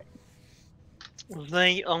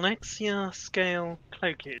 The Alexia scale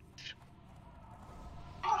cloakage.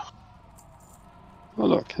 Oh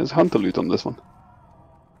look, there's hunter loot on this one.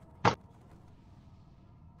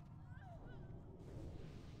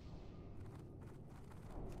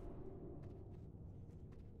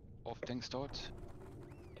 Off thing starts.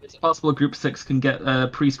 It's possible Group 6 can get a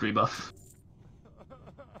priest rebuff.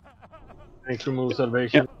 Thanks, remove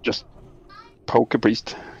salvation. Yeah, just poke a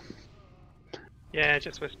priest. Yeah,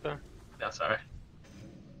 just whisper. Yeah, sorry.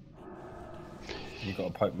 You got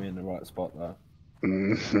to poke me in the right spot there.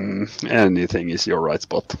 Anything is your right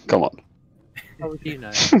spot. Come on. How would you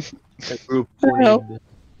know? That group 4 need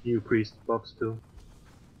new priest buffs too.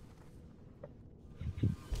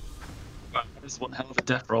 Wow, this is one hell of a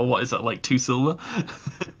death roll. What is that, like 2 silver?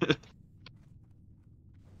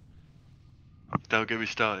 Don't get me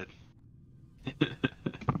started.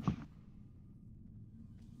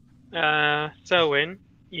 Selwyn,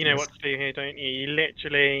 you know Yes. what to do here, don't you? You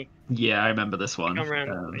literally Yeah, I remember this one. come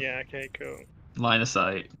around. Yeah, okay, cool. Line of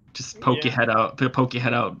sight. Just poke your head out. Poke your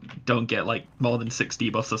head out. Don't get like more than 6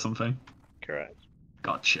 debuffs or something. Correct.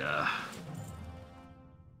 Gotcha.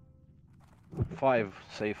 5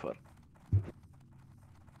 safer.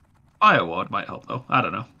 Fire ward might help though. I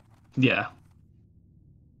don't know. Yeah.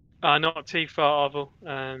 Not too far, Arvel.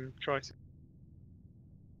 Try to.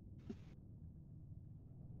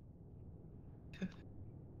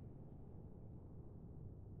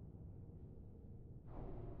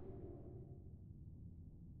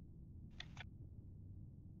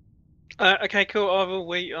 Okay, cool, Arvel.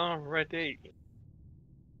 We are ready.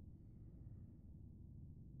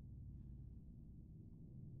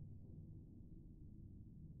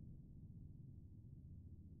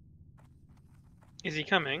 Is he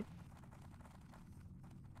coming?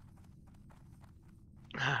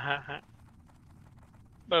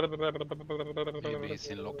 Maybe he's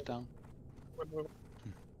in lockdown.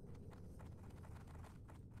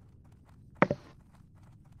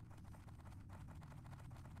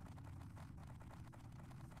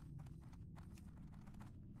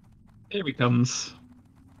 Here he comes.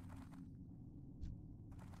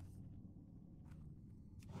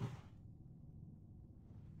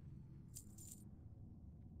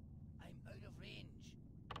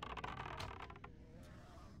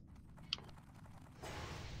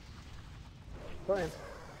 Fine.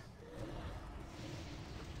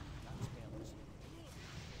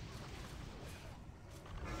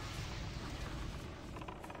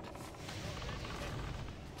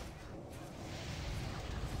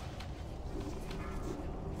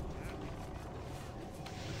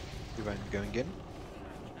 Divine going in.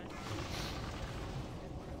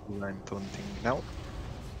 Divine taunting now.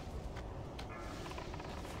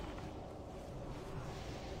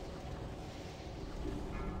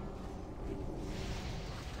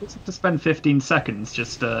 Let's have to spend 15 seconds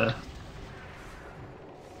just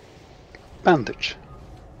Bandage.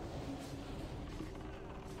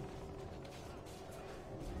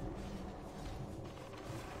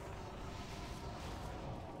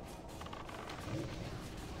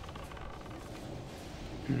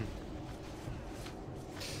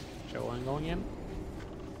 Joe, I'm going in.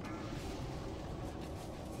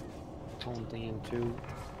 Taunting in 2,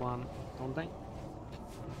 1, taunting.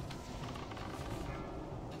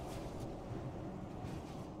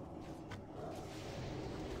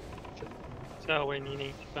 So when you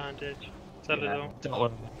need to bandage. Celador. that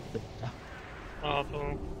one.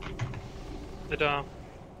 Arthur. Vidar.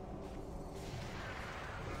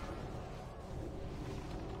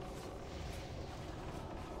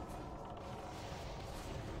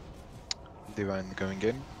 Divine going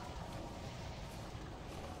in.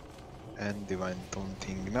 And Divine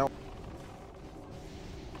taunting now.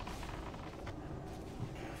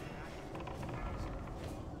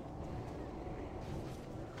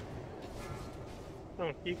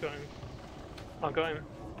 Oh, you got him. I got him.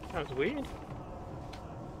 That was weird.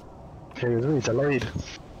 He was really delayed.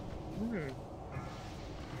 Hmm.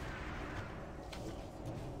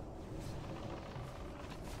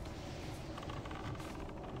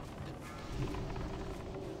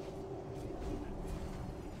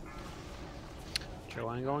 Joe,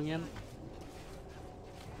 I'm going in.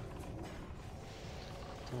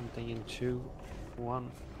 Taunting in 2,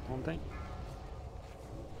 1, taunting.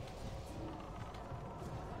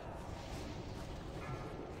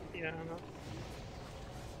 Yeah, I know.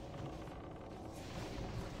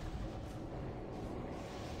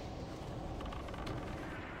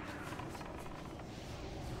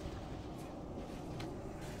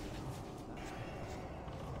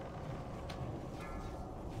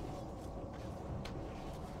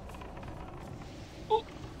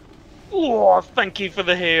 Oh, thank you for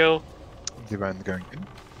the heal. Divine going in.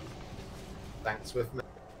 Thanks with me.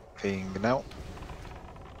 Paying now.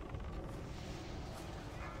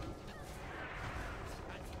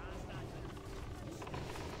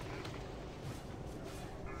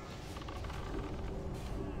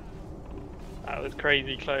 That was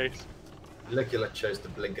crazy close. Ligula chose to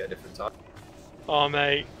blink at a different time. Oh,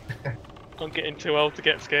 mate. I'm getting too old to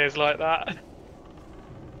get scares like that.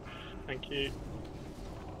 Thank you.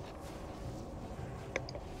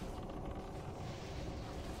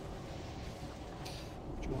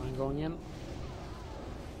 Joe, I'm going in.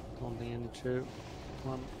 Taunting in 2,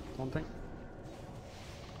 1, taunting.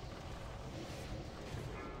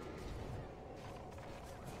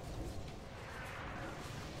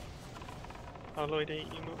 Oh, Lloyd, you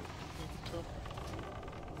not.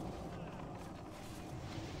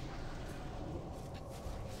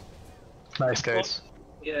 Nice, guys.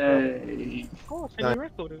 Yay. Oh, it's a new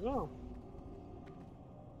record as well.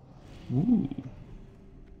 Ooh.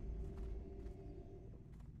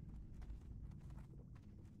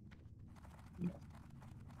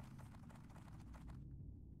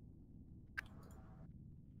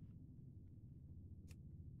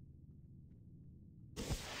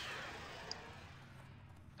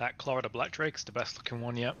 That Claw of the Black Drake's the best looking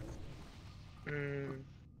one yet. Mm.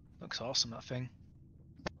 Looks awesome, that thing.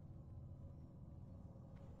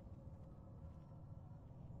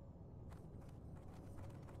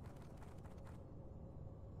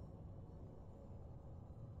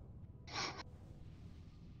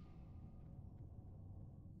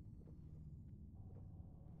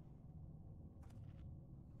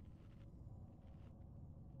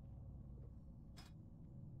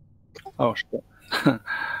 Oh shit.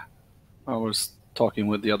 I was talking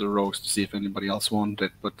with the other rogues to see if anybody else wanted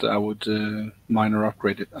it, but I would minor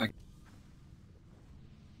upgrade it.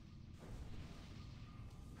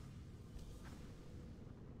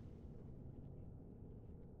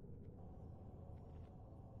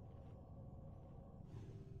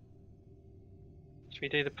 Should we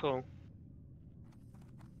do the pull?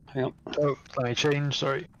 Hang on. Oh, let me change,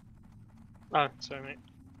 sorry. Oh, sorry, mate.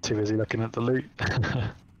 Too busy looking at the loot.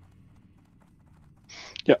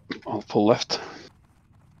 Yep, I'll pull left.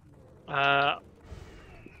 Arvel,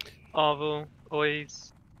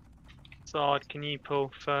 boys. Zard, can you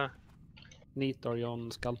pull for. Neat, are you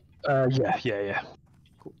on Skull? Yeah.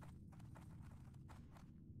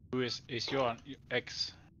 Who is your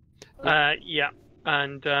X? Yeah.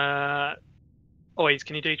 And, Boys,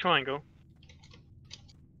 can you do triangle?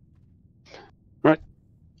 Right.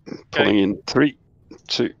 Pulling in 3,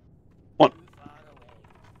 2, 1.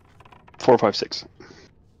 4, 5, 6.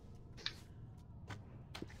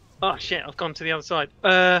 Oh shit! I've gone to the other side.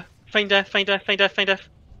 Feign death, feign death, feign death, feign death.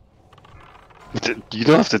 You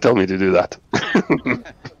don't have to tell me to do that.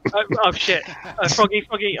 Oh shit! Froggy,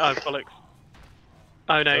 Froggy. Oh bollocks.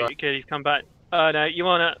 Oh no, good. He's come back. Oh no, you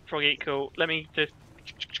want it, Froggy? Cool. Let me just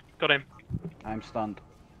got him. I'm stunned.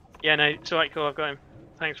 Yeah, no, it's alright. Cool. I've got him.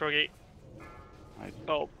 Thanks, Froggy.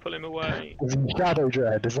 I'll pull him away. Shadow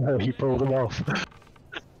Dread, isn't it? He pulled him off.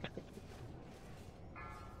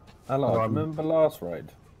 Hello, remember last raid?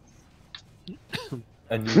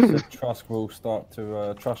 And you said Trusk will start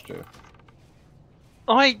to trust you.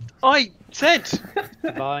 I said.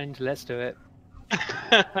 Bind, let's do it.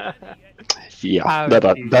 Yeah,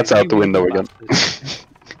 that's out the window again.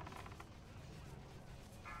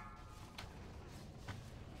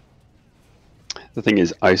 The thing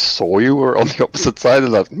is, I saw you were on the opposite side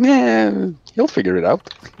and I thought, nah, he'll figure it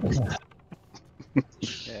out.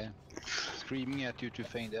 Yeah, screaming at you to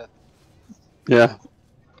feign death. Yeah.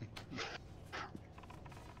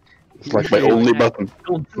 It's like my only button.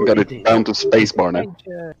 Got it down to spacebar now.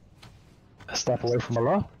 A step away from a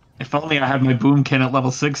law. If only I had my boomkin at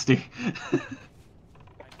level 60.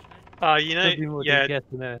 You know, yeah.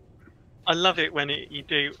 I love it when you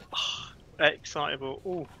do. Oh, excitable.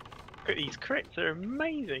 Oh, these crits are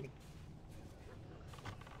amazing.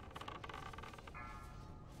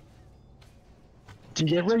 Do you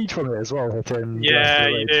get rage from it as well? Yeah,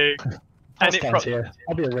 you do. And it procs.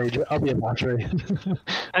 I'll be a rage. I'll be a battery.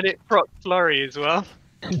 And it procs flurry as well.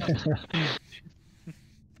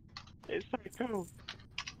 It's so cool.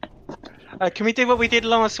 Can we do what we did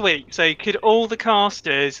last week? So could all the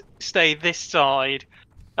casters stay this side?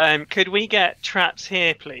 Could we get traps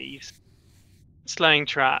here, please? Slowing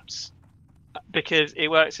traps. Because it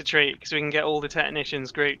works a treat, because we can get all the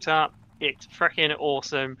technicians grouped up. It's freaking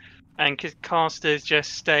awesome. And could casters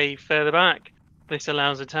just stay further back? This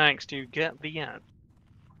allows attacks to get the ad.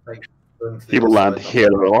 He will land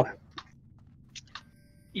here, will I?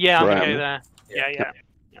 Yeah, I'm gonna go there. Yeah.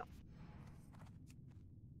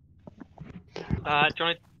 Do you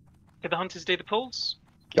want to, could the hunters do the pulls?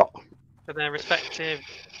 Yeah. For their respective...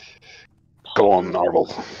 Go on, Narvel.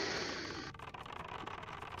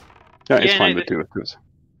 Yeah, it's fine with 2 of 2s.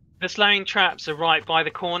 The slowing traps are right by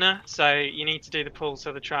the corner, so you need to do the pulls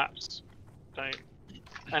for the traps. So,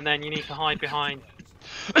 and then you need to hide behind.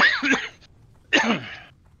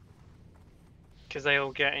 Because they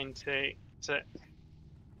all get into... So,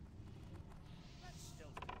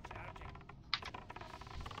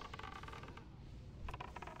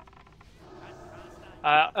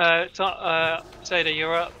 Seda,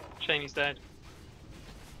 you're up. Shane's dead.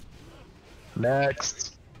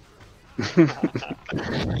 Next.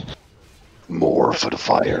 More for the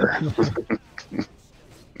fire.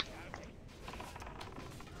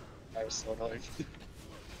 I was so annoyed.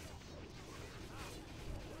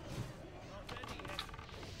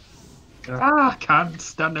 Can't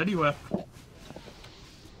stand anywhere.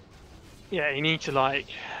 Yeah, you need to like...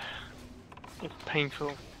 It's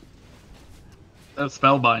painful. Those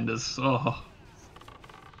spellbinders, oh.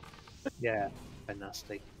 Yeah, they're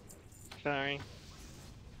nasty. Sorry.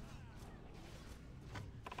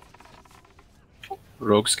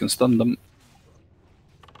 Rogues can stun them.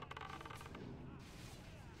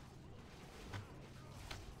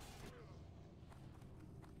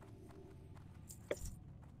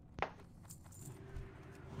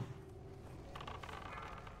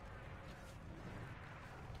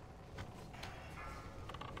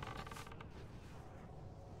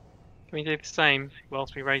 Can we do the same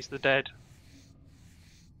whilst we raise the dead?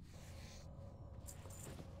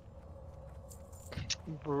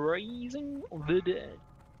 Raising the dead.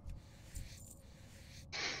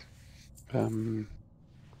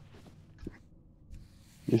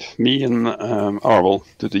 If me and Arvel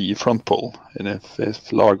do the front pull, and if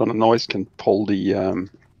Largon and Noise can pull the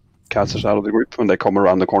casters out of the group when they come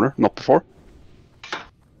around the corner, not before,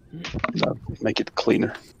 that'll make it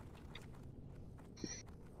cleaner.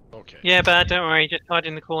 Okay. Yeah, but don't worry, just hide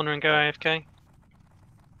in the corner and go AFK.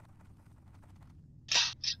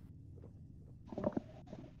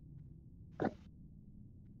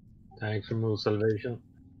 Thanks, remove salvation.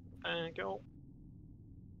 Go.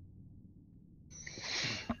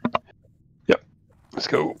 Yep. Let's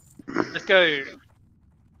go. Let's go.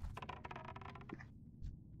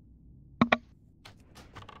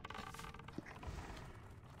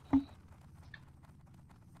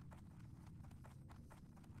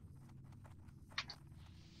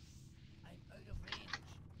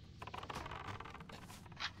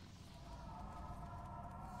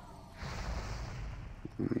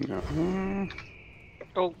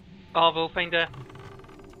 Oh, Arvel, feign death.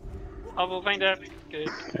 Oh, well, Vayne Death. Good.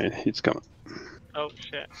 He's coming. Oh,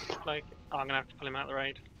 shit. Like, oh, I'm gonna have to pull him out of the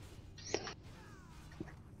raid.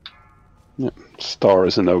 Yeah, star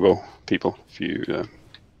is a no-go, people. If you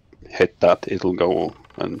hit that, it'll go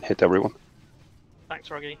and hit everyone. Thanks,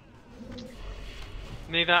 Roggy.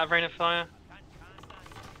 Move out of Rain of Fire.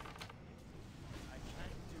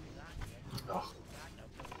 Oh.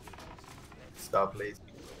 Star, please.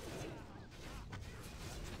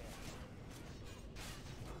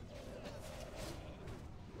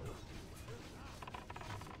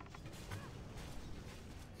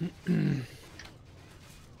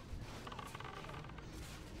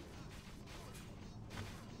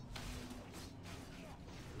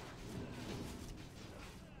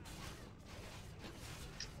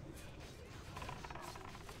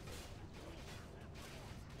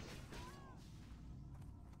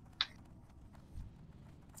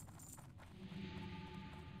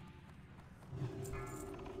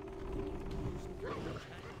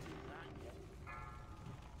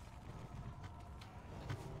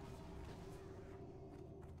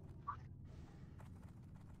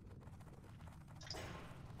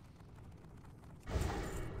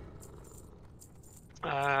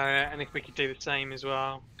 And if we could do the same as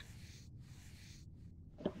well.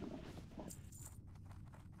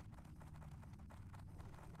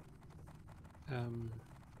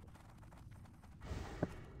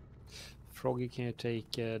 Froggy, can you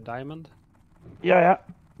take diamond? Yeah.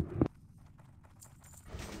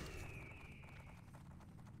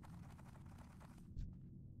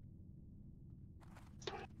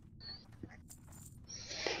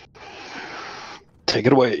 Take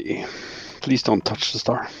it away. Please don't touch the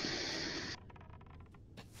star.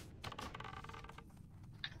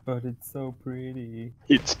 But it's so pretty.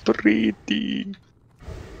 It's pretty.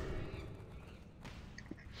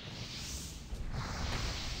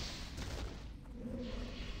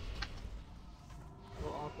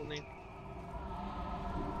 What awful name.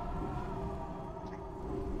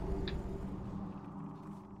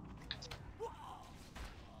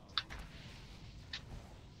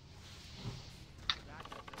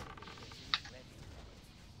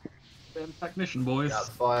 Technician, boys. Yeah,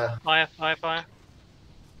 fire. Fire.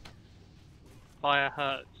 Fire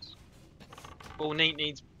hurts. All Neat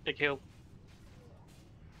needs a kill.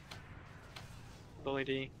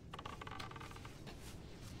 Lloydie.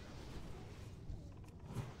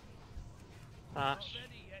 Ash.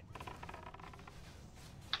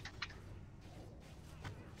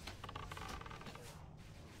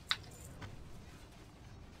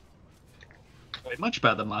 Much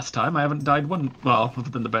better than last time. I haven't died one. Well, other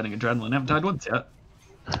than the burning adrenaline, I haven't died once yet.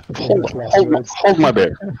 Hold my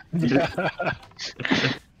beer.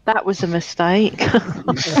 That was a mistake.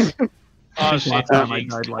 Last time I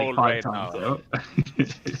died like 5 times. Though. I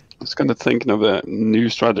was kind of thinking of a new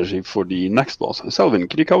strategy for the next boss. Selvin,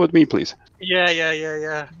 could you come with me, please?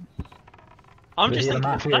 Yeah. I'm just The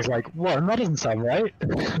thinking. mafia is like, what? That doesn't sound right.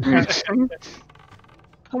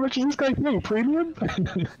 How much is this guy paying? Premium?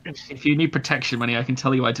 If you need protection money, I can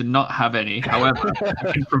tell you I do not have any. However,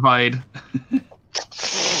 I can provide.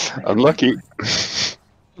 Unlucky.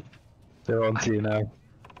 They're on to you now.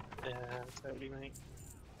 Yeah, totally, mate.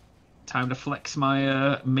 Time to flex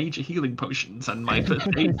my major healing potions and my first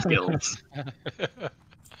aid skills.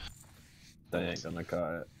 They ain't gonna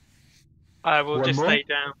cut it. I will One just more? stay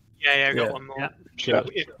down. Yeah, I got Yeah. one more. Yeah. Sure.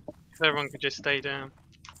 If everyone could just stay down.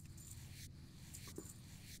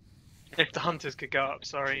 If the hunters could go up,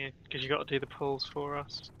 sorry, because you got to do the pulls for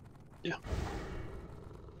us. Yeah.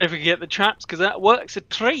 If we could get the traps, because that works a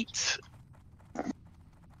treat.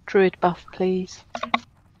 Druid buff, please.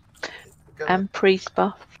 And priest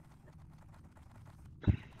buff.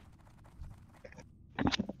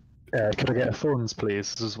 Could I get a thorns,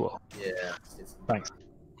 please, as well? Yeah. Thanks.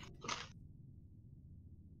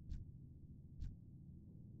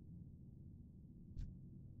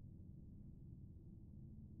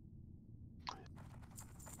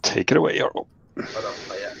 Take it away, Jarl. Hold on,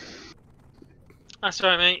 player. That's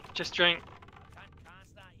right, mate. Just drink.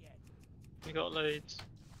 We got loads.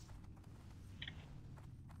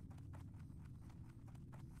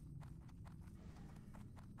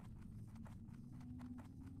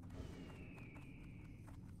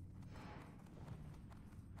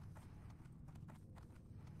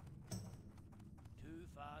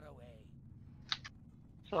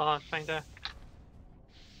 Oh, Finder.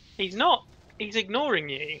 He's not. He's ignoring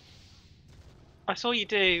you. I saw you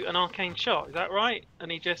do an arcane shot, is that right?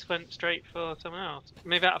 And he just went straight for someone else.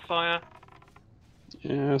 Move out of fire.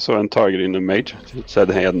 Yeah, so I'm targeting the mage. It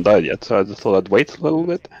said he hadn't died yet, so I just thought I'd wait a little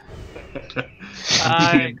bit.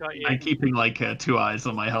 I got you. I'm keeping like 2 eyes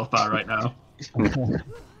on my health bar right now.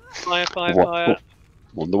 Fire, fire, What- fire.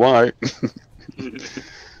 Wonder why.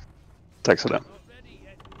 Thanks for that.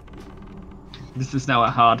 This is now a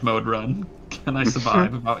hard mode run. Can I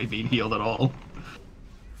survive without it being healed at all?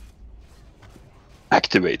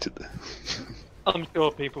 Activated. I'm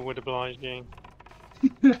sure people would oblige you.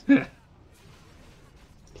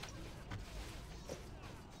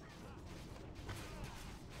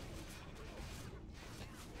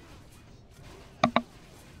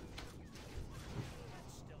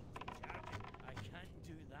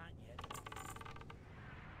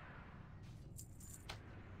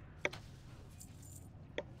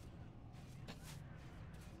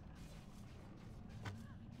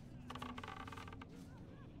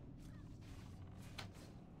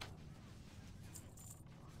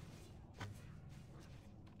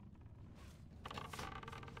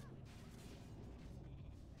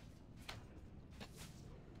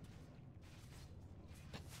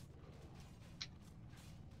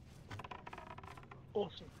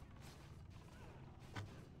 Awesome.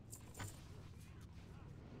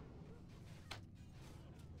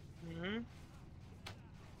 Mm-hmm.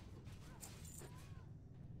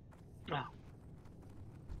 Ah.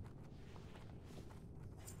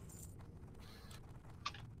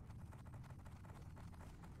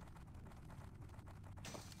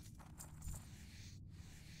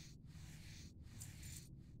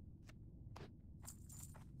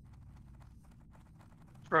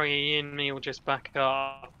 Froggy and me will just back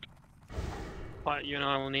up. But you and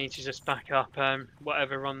I will need to just back up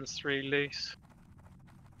whatever runs through loose.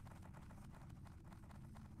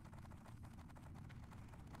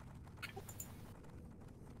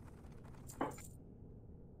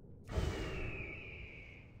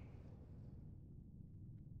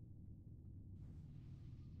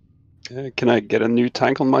 Can I get a new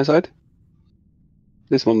tank on my side?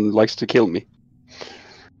 This one likes to kill me.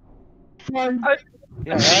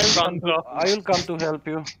 Yeah, I will come to help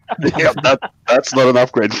you. Yeah, that's not an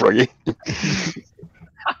upgrade, Froggy.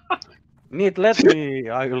 Let me,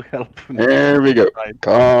 I will help. There we go.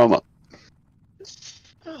 Come on.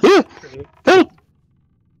 Help!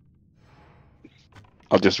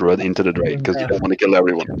 I'll just run into the Drake because you don't want to kill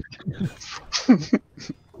everyone.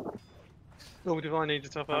 Oh, do I need to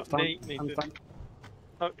top up? Neat.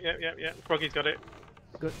 Oh, yeah. Froggy's got it.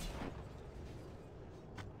 Good.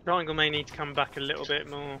 Triangle may need to come back a little bit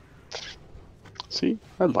more. See,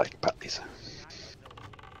 I like patties.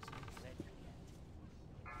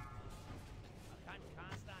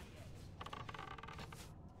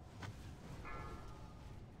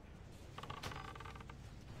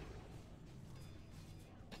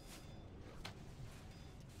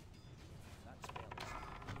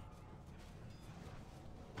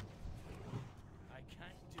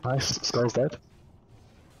 Nice, Skull's dead.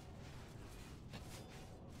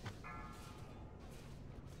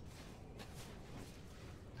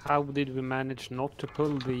 How did we manage not to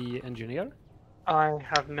pull the engineer? I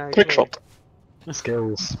have no Quick clue. shot.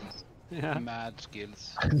 Skills. Yeah. Mad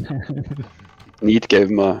skills. Neat gave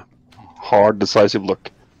him a hard, decisive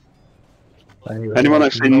look. Anyway, Anyone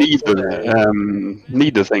actually need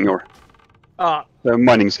the thing or the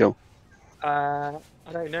mining skill? I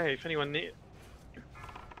don't know if anyone need.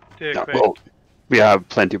 Do it No, quick. well, we have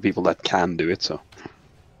plenty of people that can do it, so.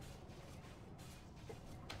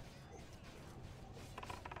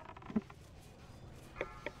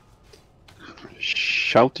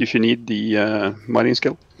 Shout if you need the mining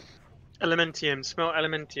skill. Elementium, smelt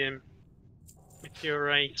Elementium. If you're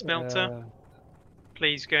a smelter,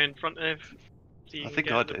 please go in front of. So you I can think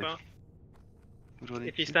get I at the do. bar. What do I need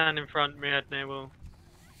If you to do? stand in front, Riadne will.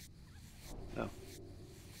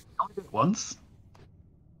 Once.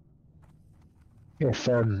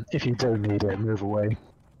 If you don't need it, move away.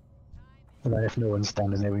 And then if no one's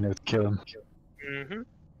standing there, we know to kill him. Mm-hmm.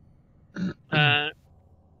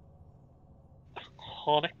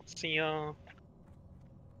 Horexia.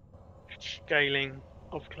 Scaling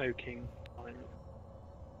of cloaking.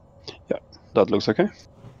 Yeah, that looks okay. I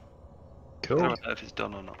Cool. don't know if it's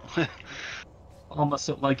done or not. Almost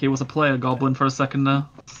looked like he was a player goblin for a second there.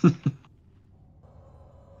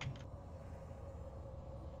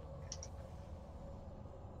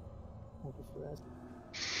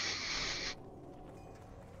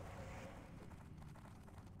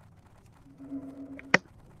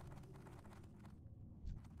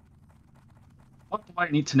 What do I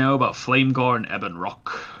need to know about Flame Gore and Ebon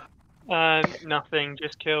Rock? Nothing,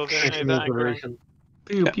 just kill them over aggro.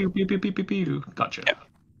 Pew, pew, pew, pew, pew, pew, pew. Gotcha. Yeah.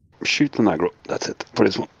 Shoot an aggro, that's it for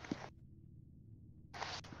this one.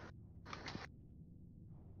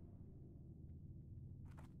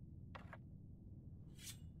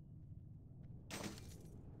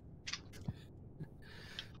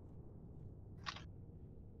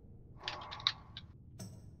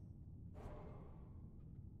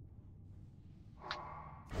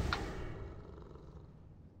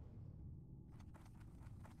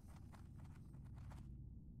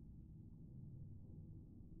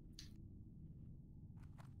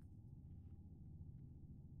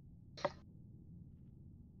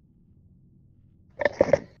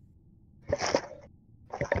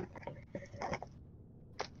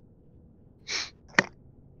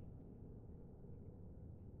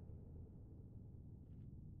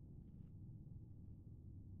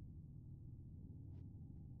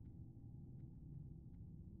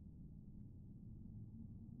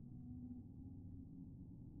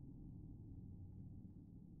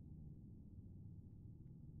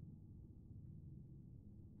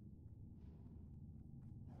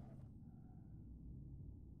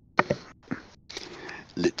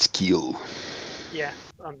 Let's kill. Yeah,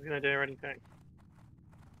 I'm gonna do anything.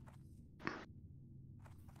 Do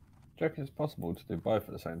you reckon it's possible to do both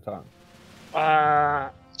at the same time?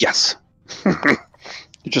 Yes.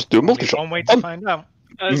 You just do multi-shot. One way to find out.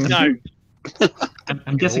 No.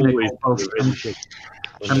 I'm guessing they Always both. do I'm anything.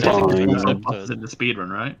 guessing they both Fine. bosses in the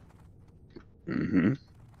speedrun, right? Mm-hmm.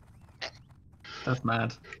 That's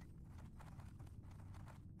mad.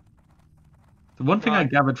 The one thing I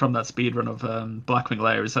gathered from that speedrun of Blackwing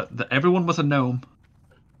Lair is that everyone was a gnome.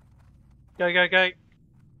 Go, go, go.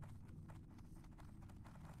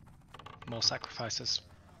 More sacrifices.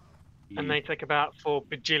 And they take about 4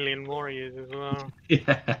 bajillion warriors as well.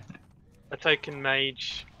 Yeah. A token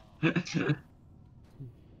mage.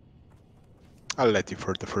 I'll let you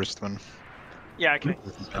for the first one. Yeah, okay.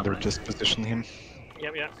 Or just position him.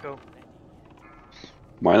 Yep, yeah, cool.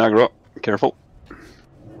 Mine aggro. Careful.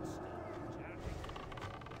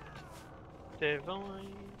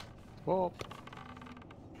 Divine. Whoop.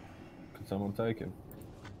 Could someone take him?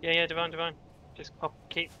 Yeah, yeah, divine, divine. Just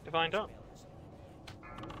keep divined up.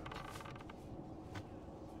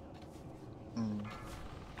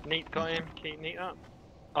 Neat got him, keep neat up.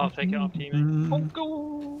 I'll take it after you, mate. Oh,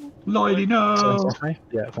 go! Lloydie, no! Sounds me?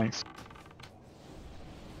 Yeah, thanks.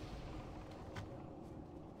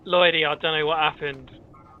 Lloydie, I don't know what happened.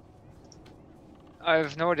 I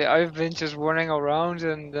have no idea. I've been just running around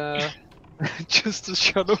and just a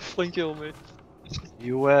shadow flame kill me.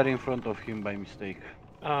 You were in front of him by mistake.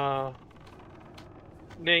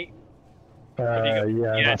 Neat. Yeah,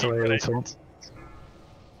 that's you the way got it it. sounds.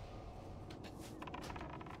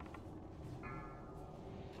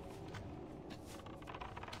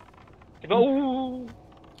 Oh!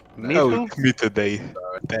 Me Oh, too? me today.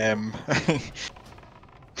 Damn.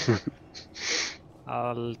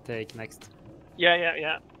 I'll take next. Yeah, yeah,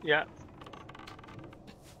 yeah, yeah.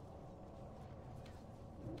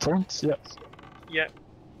 Sounds? Yep. Yeah.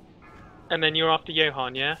 And then you're after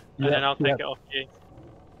Johan, yeah? And Yeah, then I'll take yeah. it off you.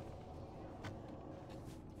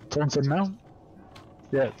 Sounds in now?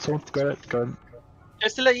 Yeah, sounds got it. Got it.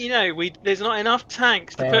 Just to let you know, there's not enough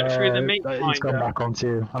tanks to put through the meat He's gone grinder. back onto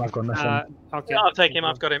you, and I've got nothing. Okay. Yeah, I'll take him,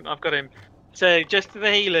 I've got him, I've got him. So, just for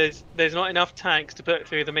the healers, there's not enough tanks to put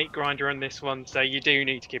through the meat grinder on this one, so you do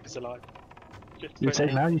need to keep us alive. Just You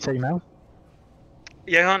take now? You take now?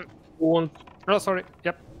 Johan? Oh, sorry.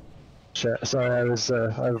 Yep. Shit, sorry, I was to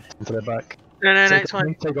the back. No, no, no, Take it's off fine.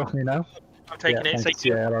 me, take off me now. I'm taking yeah, it. thanks. So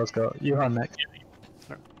Yeah, I was got you on next.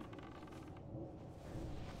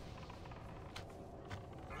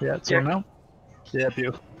 Yeah, it's on now. Yeah,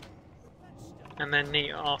 beautiful. And then neat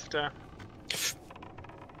after.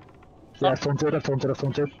 Yeah, I've taunted, I've taunted, I've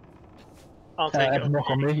taunted. I'll take it. Knock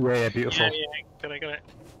on me. Yeah, yeah, beautiful. Yeah, yeah, got it, got it.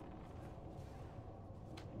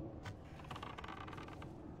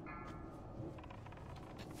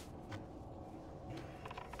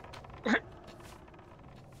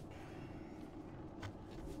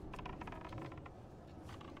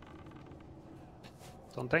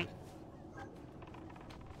 Something.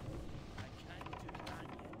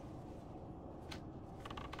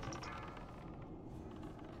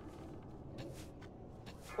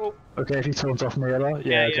 Oh. Okay, if he turns off me a lot,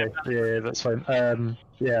 yeah, okay, yeah, that's fine.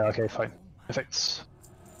 Yeah, okay, fine. Perfect.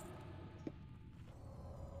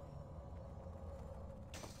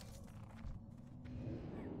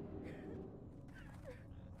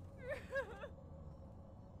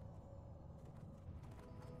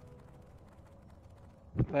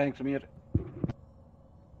 Thanks, Amir.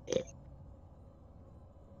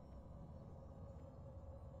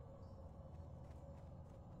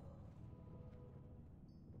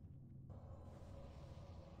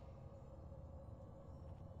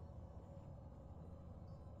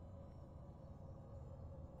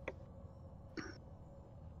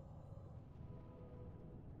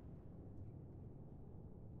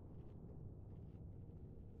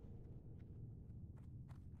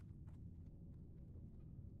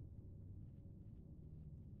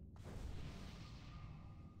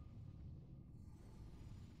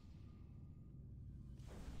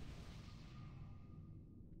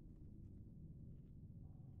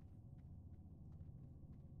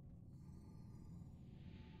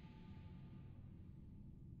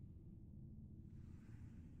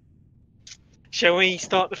 Shall we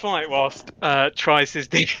start the fight whilst Trice is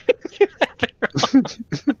digging?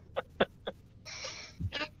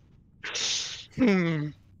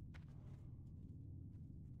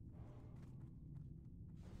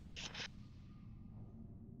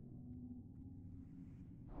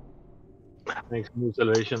 Thanks for the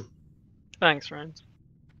installation. Thanks, Ryan.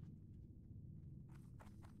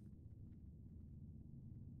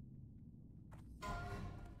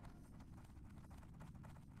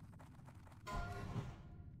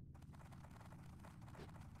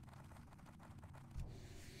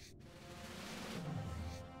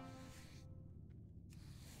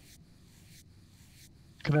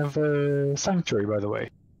 thinking of Sanctuary, by the way?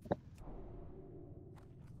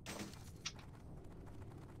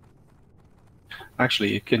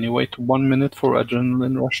 Actually, can you wait 1 minute for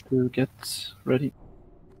Adrenaline Rush to get ready?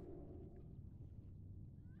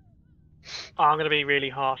 I'm going to be really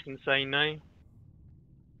harsh and say no.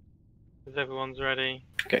 Because everyone's ready.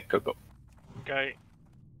 Okay, go. Go.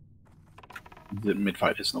 The mid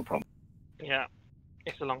fight is no problem. Yeah.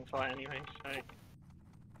 It's a long fight anyway, so.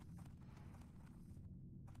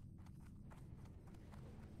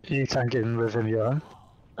 You tank in with him, Johan?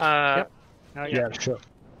 Yep. Yeah, sure.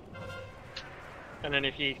 And then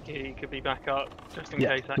if he could be back up, just in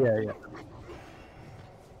Yeah, case. yeah.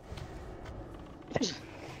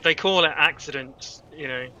 They call it accidents, you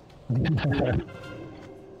know.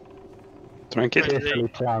 Drink it. Carefully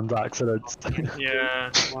planned accidents. Yeah.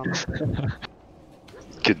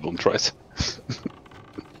 Kid one tries.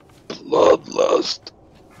 Bloodlust.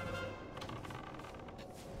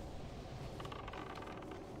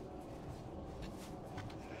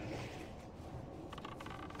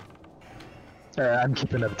 I'm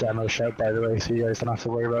keeping a demo shout, by the way, so you guys don't have to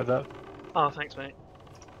worry about that. Oh, thanks, mate.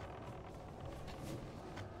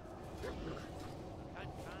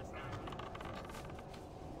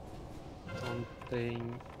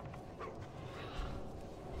 Something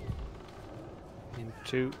in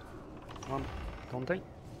 2, 1, Dante.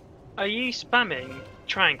 Are you spamming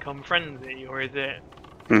Trank on Frenzy, or is it?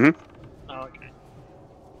 Mm-hmm. Oh, okay.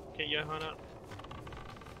 Get Johan up.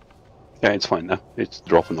 Yeah, it's fine now. It's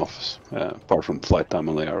dropping off, apart from flight time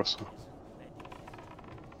on the arrows. So.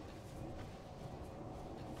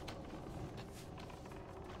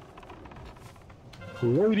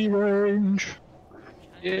 Lady range!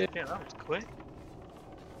 Yeah, that was quick.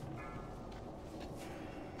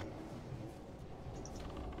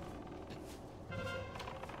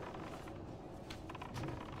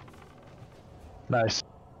 Nice.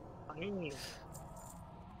 Nice.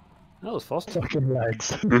 That was fast. Fucking legs.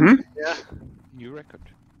 Mm-hmm. Yeah. New record.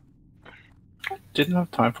 Didn't have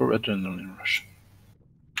time for Adrenaline Rush.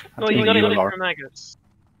 Well, you got it from Agus.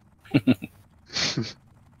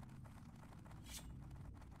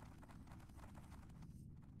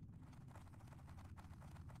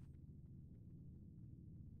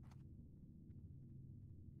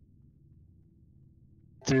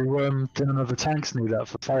 Do none of the tanks need that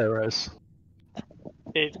for fire res?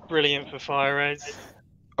 It's brilliant for fire res.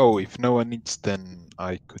 Oh, if no one needs, then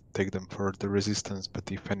I could take them for the resistance,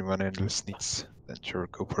 but if anyone else needs, then sure,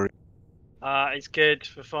 go for it. It's good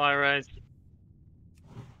for fire res.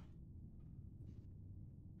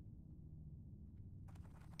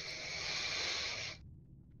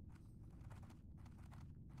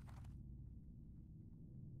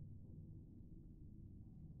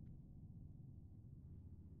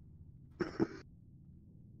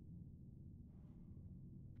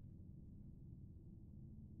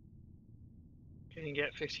 You can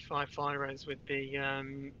get 55 fire res with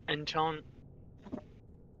the enchant.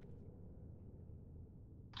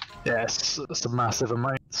 Yes, that's a massive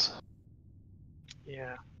amount.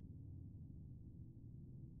 Yeah.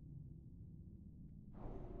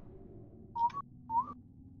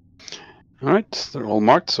 Alright, they're all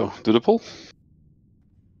marked, so do the pull.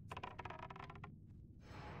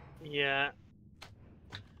 Yeah.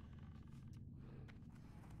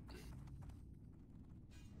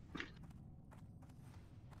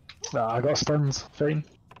 I got stuns, Fane.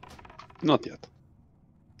 Not yet.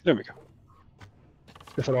 There we go.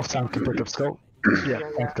 If an off tank can pick up scope. Yeah,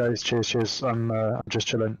 thanks guys, cheers. I'm just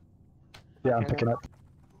chilling. Yeah, I'm picking up.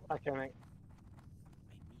 Okay, mate.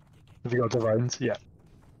 Have you got divines? Yeah.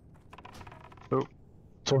 Oh,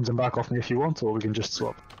 turns him back off me if you want, or we can just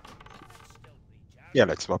swap. Yeah,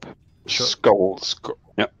 let's swap. Sure. Skull.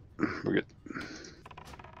 Yeah, we're good.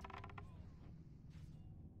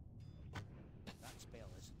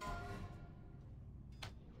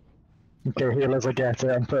 Okay, healers, I get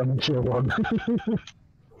it. I'm putting the shield on.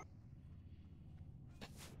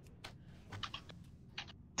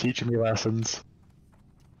 Teaching me lessons.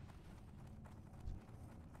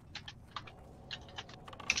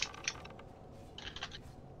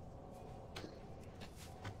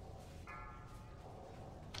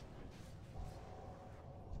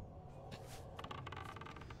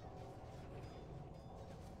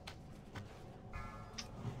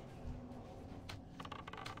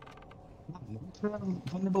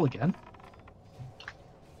 Vulnerable again.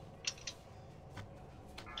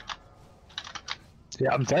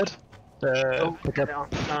 Yeah, I'm dead. Pick up. Yeah,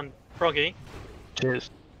 I'm stunned. Froggy. Cheers.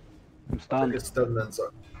 I'm stunned. It's stunned then,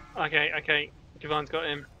 sorry. Okay. Divine's got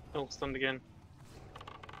him. Oh, stunned again.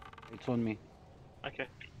 It's on me. Okay.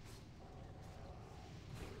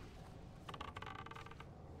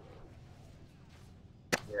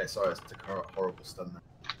 Okay, sorry, I took a horrible stun there.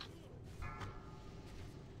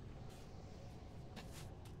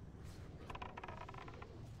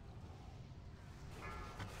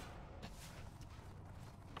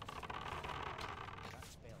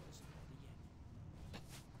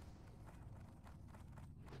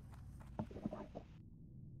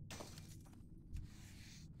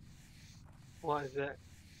 What is it?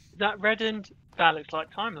 That reddened? That looks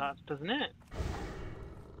like time lapse, doesn't it?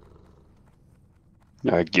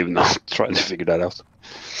 I've given up trying to figure that out.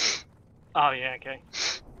 Oh yeah, okay.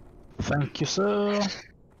 Thank you, sir.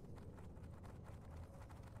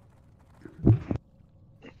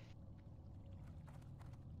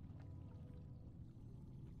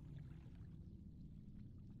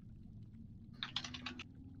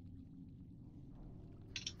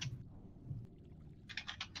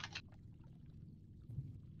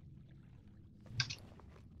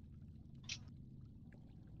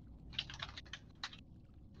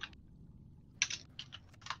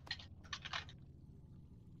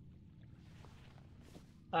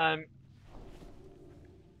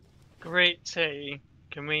 Great tea.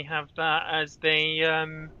 Can we have that as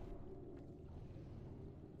the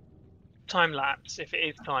time lapse? If it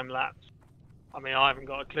is time lapse, I mean I haven't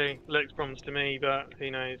got a clue. Looks promised to me, but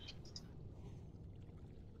who knows?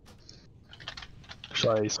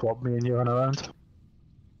 Shall I swap me and you on around?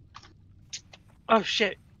 Oh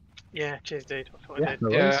shit! Yeah, cheers, dude. I thought I Yeah, did. no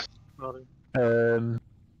Yeah. worries.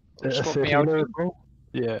 Well, Swap me out.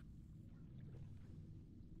 Yeah.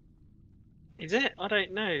 is it? I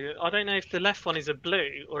don't know. I don't know if the left one is a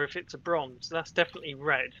blue or if it's a bronze. That's definitely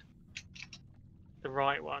red. The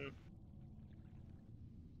right one.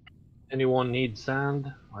 Anyone need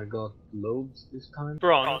sand? I got loads this time.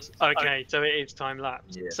 Bronze. Okay, so it is time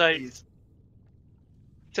lapse. Yeah, So, please.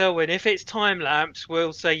 Selwyn, if it's time lapse,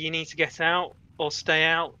 we'll say you need to get out or stay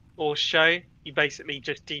out or show. You basically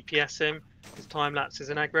just DPS him because time lapse is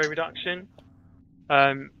an aggro reduction.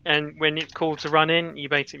 And when it's called to run in, you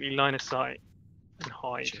basically line of sight and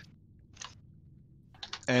hide.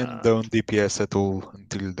 And don't DPS at all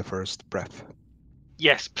until the first breath.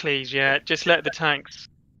 Yes, please. Yeah, just let the tanks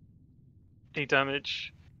do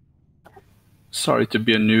damage. Sorry to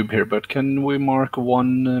be a noob here, but can we mark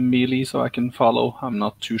one melee so I can follow? I'm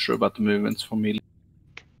not too sure about the movements for melee.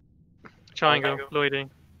 Triangle, Lloydie.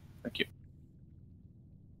 Thank you.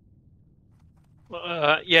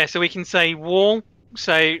 Yeah, so we can say wall.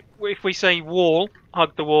 So if we say wall,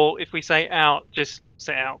 hug the wall. If we say out, just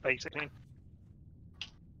sit out, basically.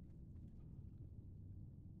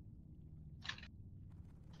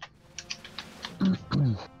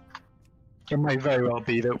 It might very well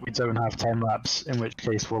be that we don't have time lapse, in which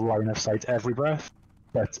case we'll line of sight every breath.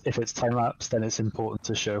 But if it's time lapse, then it's important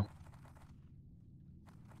to show.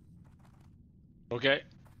 Okay,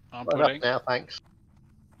 I'm Right pulling. up now, thanks. Is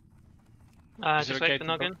it Just okay wait for to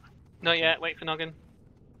noggin. Not yet. Wait for noggin.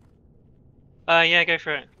 Yeah, go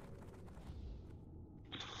for it.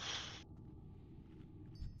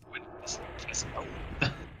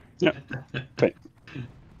 Yeah. Okay.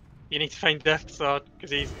 You need to feign death, Sard,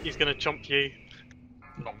 because he's going to chomp you.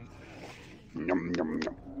 Yum, yum,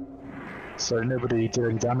 yum. So nobody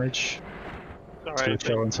doing damage. Sorry, To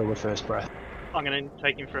chill until the first breath. I'm going to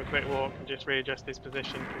take him for a quick walk and just readjust his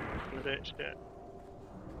position. I'm a bit shit.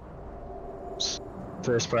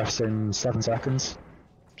 First breath's in 7 seconds.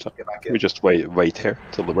 So we just wait here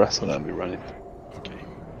till the breath, and then we run it.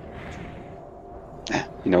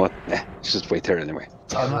 You know what? Just wait here anyway.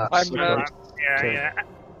 Yeah.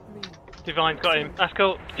 Divine's got him. That's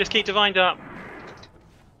cool. Just keep Divined up.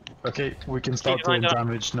 Okay, we can start Keep doing lined up.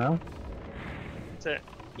 damage now. That's it.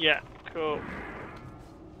 Yeah, cool.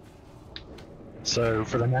 So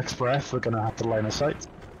for the next breath, we're going to have to line of sight.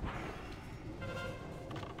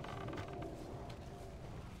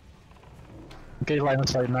 Okay, line of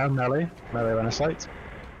sight now, melee. Melee line of sight.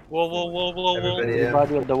 Whoa.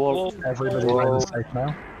 Everybody on the wall. Everybody line of sight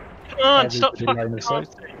now. Come on, stop Everybody line fucking of sight.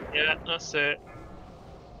 casting. Yeah, that's it.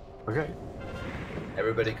 Okay.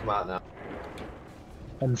 Everybody come out now.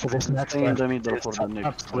 And for this next Stay in breath, the middle for the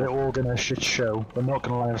next perhaps we're all going to show. We're not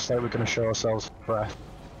going to line of sight, we're going to show ourselves breath.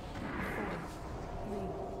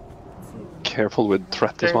 Careful with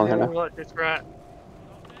threat as well here now. Like this rat.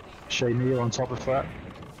 Shay Neil on top of that.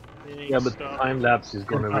 Yeah, but time lapse is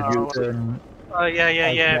gonna reduce. Oh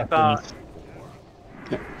yeah, but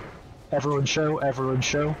Everyone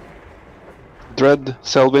show. Dread,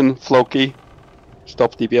 Selvin, Floki,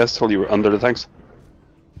 stop DPS till you're under the tanks.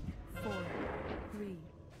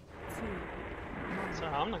 so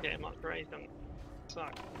I'm not getting much raised on.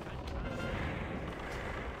 Suck.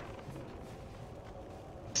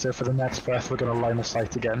 So for the next breath, we're going to line of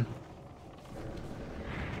sight again.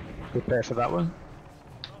 Prepare for that one.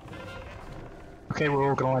 Okay, we're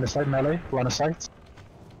all gonna line of sight melee. Line of sight.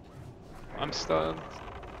 I'm stunned.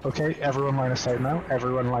 Okay, everyone line of sight now.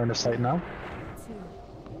 Everyone line of sight now. 2,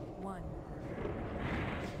 1.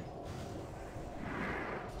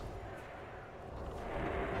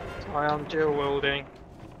 I am dual wielding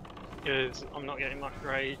because I'm not getting much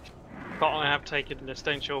rage, but I have taken the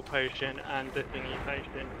essential potion and the thingy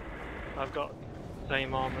potion. I've got the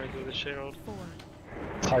same armor as with the shield. 4,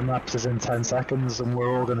 Time lapse is in 10 seconds, and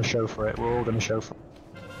we're all gonna show for it. We're all gonna show for it.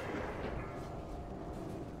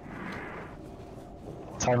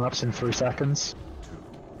 Time lapse in 3 seconds.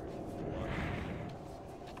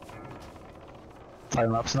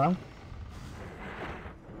 Time lapse now.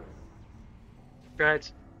 Red.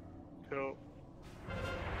 Cool.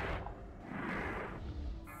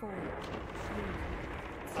 4, 3.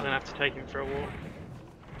 I'm gonna have to take him for a walk.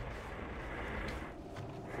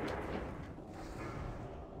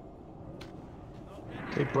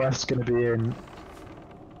 Okay, breath's gonna be in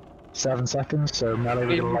 7 seconds, so melee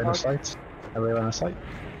we're gonna line of sight. Melee line of sight.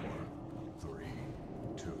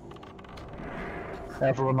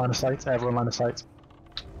 Everyone line of sight, everyone line of sight.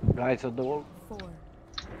 Guys at the wall. 4, 3.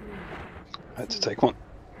 I had to take one.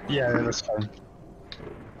 Yeah, that's fine.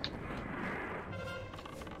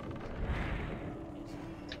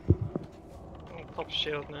 I'll pop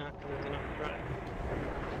shield now because there's enough threat.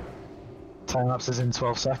 Time lapse is in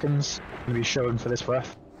 12 seconds. Gonna be showing for this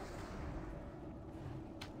breath.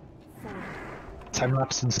 Time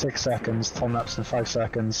lapse in 6 seconds. Time lapse in 5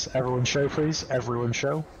 seconds. Everyone show, please. Everyone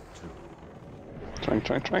show. Trank.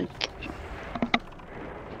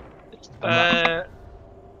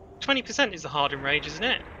 20% is the hard in rage, isn't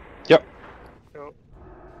it? Yep. Cool.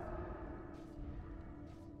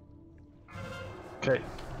 Okay.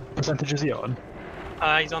 Percentage is he on?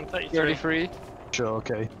 He's on 33. 33. Sure,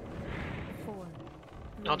 okay. 4.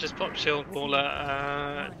 I'll just pop shield wall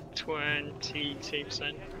at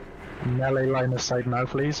 22%. Melee line of sight now,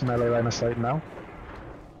 please. Melee line of sight now.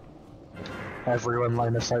 Everyone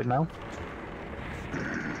line of sight now.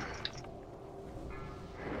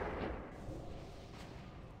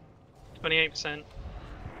 %.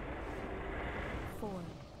 4,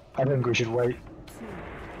 I think we should wait. 2, 1.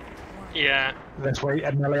 Yeah. Let's wait.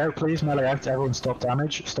 And melee out, please. Melee out. Everyone stop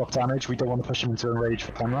damage. Stop damage. We don't want to push him into enrage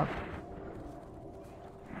for time lapse.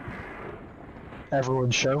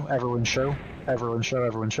 Everyone show. Everyone show. Everyone show.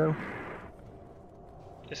 Everyone show.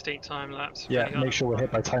 Just eat time lapse. Yeah, Really make hard. sure we're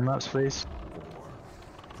hit by time lapse, please.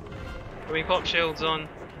 Can we pop shields on?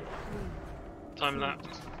 Time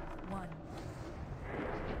lapse. 1.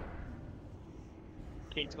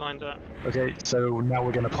 Keep lined up. Okay, so now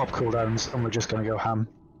we're going to pop cooldowns and we're just going to go ham.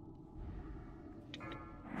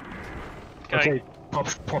 Okay, pop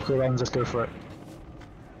cooldowns, let's go for it.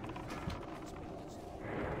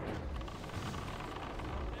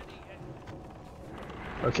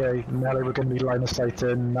 Okay, melee we're going to be line of sight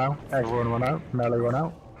in now. Everyone run out. Melee run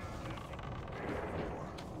out.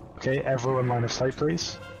 Okay, everyone line of sight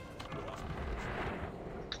please.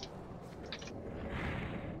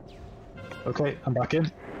 Okay, I'm back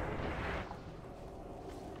in.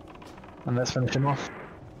 And let's finish him off.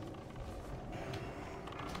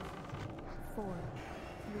 4,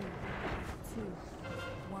 3, 2,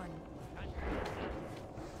 1.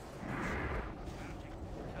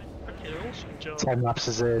 Okay, awesome job. Time lapse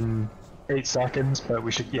is in 8 seconds, but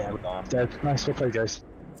we should, yeah, we're dead. Nice, well played guys.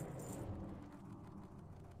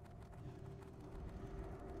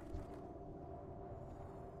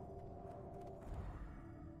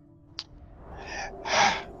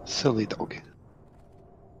 Silly dog.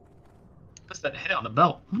 Just that hit on the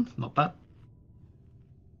belt. Not bad.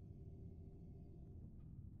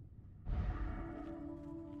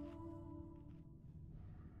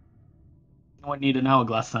 I need an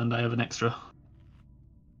hourglass sand. I have an extra.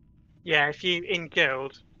 Yeah, if you in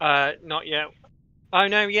guild, not yet. Oh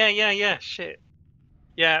no, yeah, shit.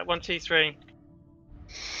 Yeah, 1, 2, 3.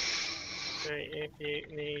 So if you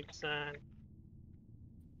need sand.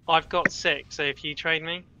 I've got 6, so if you trade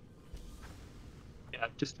me. Yeah,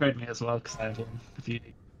 just trade me as well because I have one. If you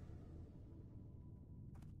need.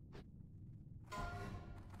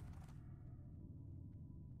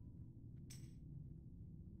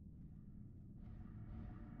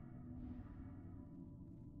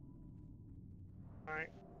 Alright.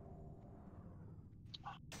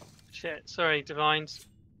 Shit, sorry, Divines.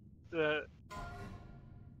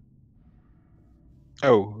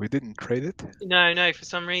 Oh, we didn't trade it? No, for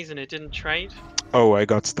some reason it didn't trade. Oh, I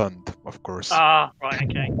got stunned, of course. Ah, right,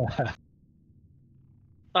 okay.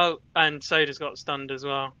 Oh, and Soda's got stunned as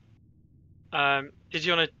well. Did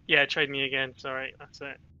you want to, trade me again? Sorry, that's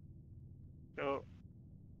it. Cool.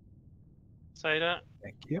 say that.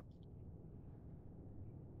 Thank you.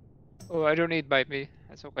 Oh, I don't need bite me.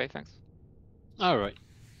 That's okay, thanks. Alright.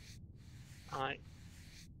 Alright.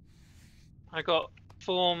 I got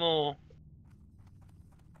 4 more.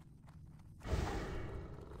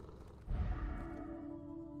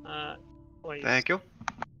 Wait. Thank you.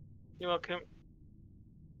 You're welcome.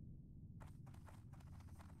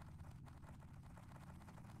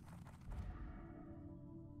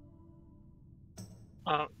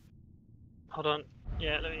 Oh, hold on.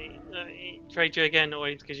 Yeah, let me trade you again,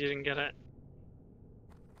 Oid, because you didn't get it.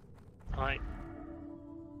 Alright.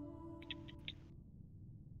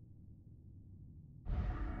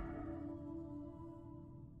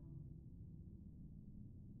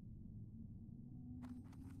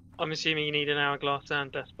 I'm assuming you need an hourglass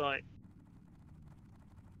and death bite.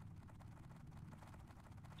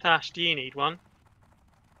 Tash, do you need one?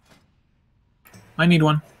 I need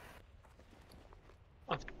one.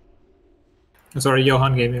 Sorry,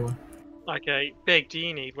 Johan gave me one. Okay, Big, do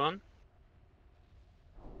you need one?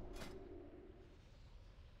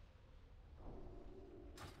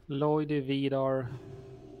 Lloyd, Vidar.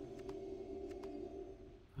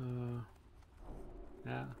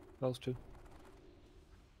 Yeah, those two.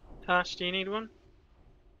 Tash, do you need one?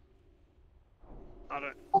 I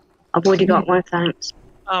don't. I've already got one, thanks.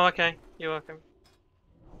 Oh, okay. You're welcome.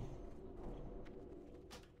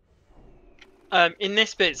 In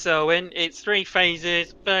this bit, Selwyn, it's 3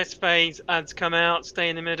 phases. First phase, ads come out, stay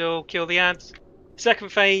in the middle, kill the ads.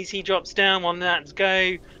 Second phase, he drops down, 1 ads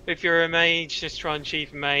go. If you're a mage, just try and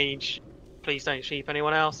sheep a mage. Please don't sheep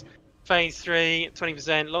anyone else. Phase 3,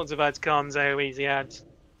 20%, lots of ads comes, AoE's the ads,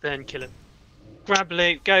 then kill him. Grab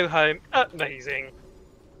loot, go home, amazing.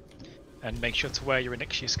 And make sure to wear your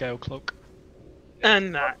Onyxia scale cloak.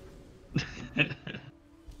 And that.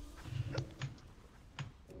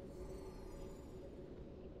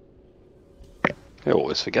 I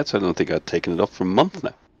always forget, so I don't think I've taken it off for a month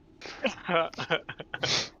now.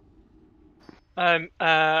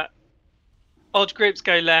 Odd groups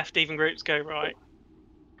go left, even groups go right.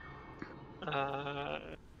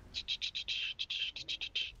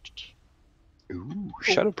 Ooh,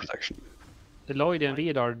 shadow protection. Lloyd and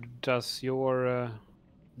Vidar, does your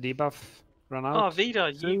debuff run out? Oh, Vidar,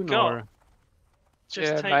 you soon, got. or-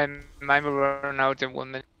 Just Yeah, take. mine will run out in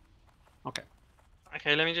 1 minute. Okay.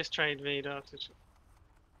 Okay, let me just trade Vidar.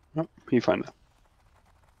 Oh, you find that.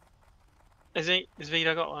 Has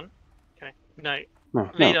Vidar got one? Okay. No. No,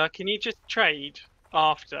 Vidar, can you just trade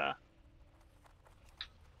after?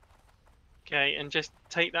 Okay, and just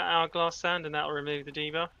take that hourglass sand and that'll remove the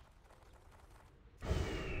debuff.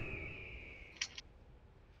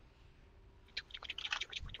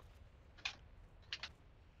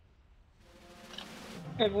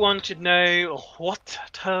 Everyone should know what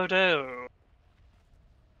to do.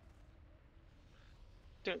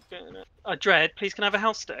 Dread, please can I have a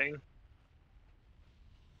house stone?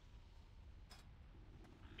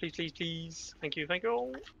 Please, please, please. Thank you, thank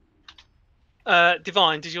you.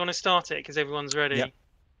 Divine, did you want to start it? Because everyone's ready. Yep.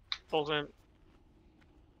 Awesome.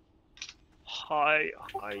 Hi.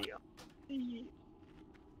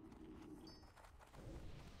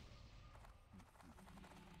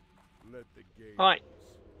 Let the game. Right.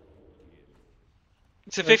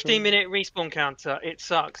 It's a 15-minute respawn counter. It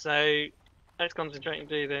sucks, so let's concentrate and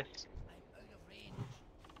do this.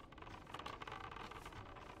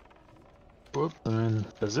 Whoop, and then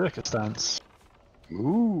Berserker stance.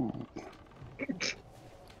 Ooh.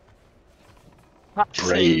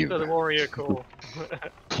 Brave for the warrior core.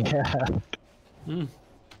 Yeah.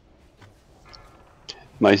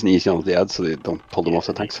 Nice and easy on the ads so they don't pull them off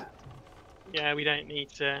the tanks. Yeah, we don't need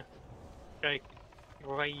to go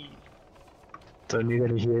brave. Don't need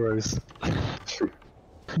any heroes.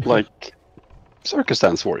 Like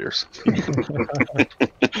circumstance warriors.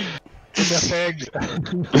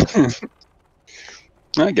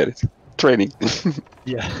 I get it. Training.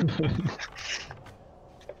 Yeah.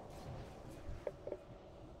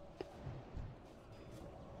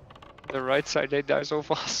 The right side, they die so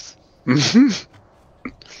fast. It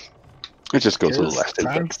just goes to the left.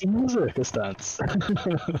 Thanks to Berserker stance.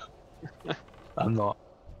 I'm not.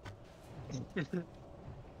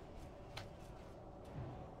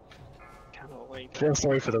 Cannot wait. Feel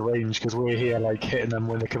sorry for the range because we're here like hitting them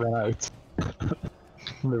when they're coming out.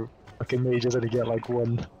 No, fucking mages only get like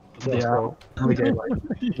one. Yeah, we get like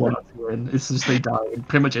 1 or 2 in. It's just they die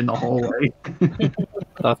pretty much in the hallway.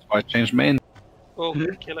 That's why I changed main. Oh,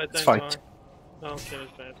 killer, Let's don't fight. die. Oh, killer's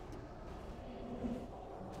dead.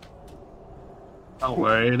 Don't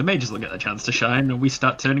worry, the mages will get a chance to shine and we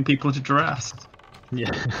start turning people into giraffes.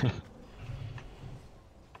 Yeah.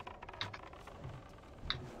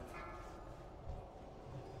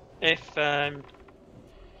 If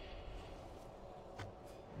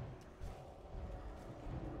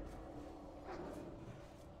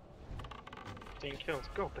 15 kills.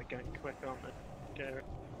 God, they're going quick, aren't they? Go.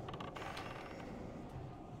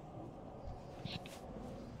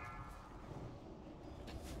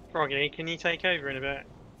 Froggy, can you take over in a bit?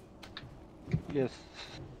 Yes.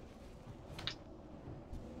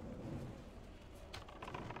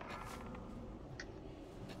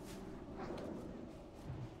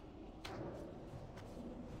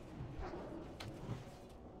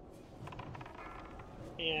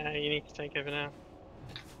 Yeah, you need to take over now.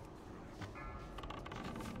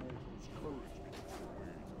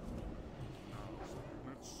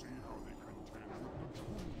 Let's see how they contend with the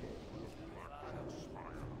true lord of Black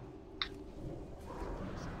Spire.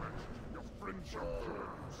 Your friends shall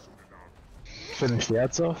come soon enough. Finish the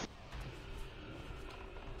ads off.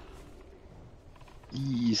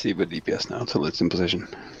 Easy with DPS now until it's in position.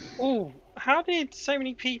 Oh, how did so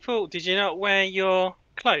many people? Did you not wear your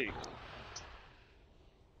clothes?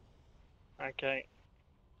 Okay.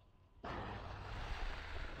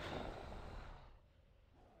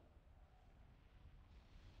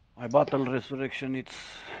 My battle resurrection, it's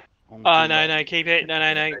on Oh two no, lines. no, keep it. No,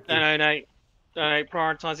 no, no, no, no, no. No,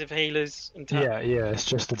 prioritize it for healers and Yeah, it's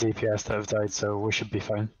just the DPS that have died, so we should be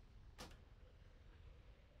fine.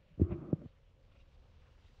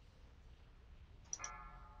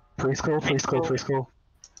 Preschool.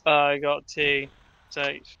 I got 2, so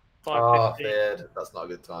it's Ah, 550. feared. That's not a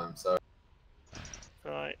good time. So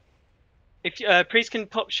Right. If priest can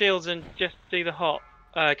pop shields and just do the hot.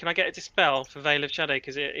 Can I get a dispel for Veil of Shadow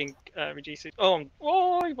because it reduces? Oh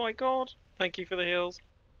my god! Thank you for the heals.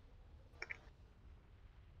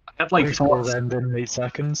 I had like Preschool end in 8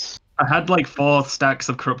 seconds. I had like 4 stacks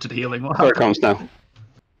of corrupted healing. What There it happened? comes now.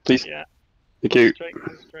 Please. Yeah. Thank you.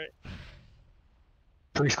 Straight.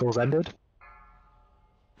 Preschool's ended.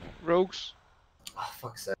 Rogues. oh,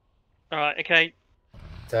 fuck's sake. Alright, okay.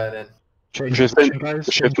 Turn in. Change Shift position, in. guys.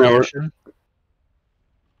 Shift Change now. position.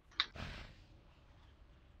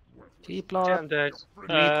 Keep Laura. I'm dead.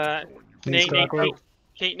 Needs to aggro.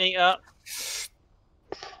 Keep neat up.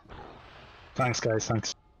 Thanks, guys.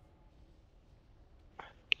 Thanks.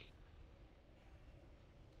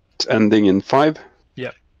 It's ending in 5.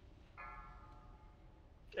 Yep.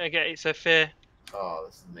 Okay, so fear. Oh,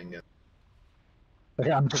 this is minging.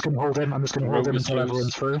 Okay, I'm just going to hold him. I'm just going to hold him until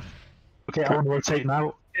everyone's through. Okay, I want to rotate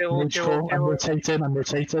now. Neutral. I'm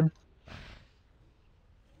rotating.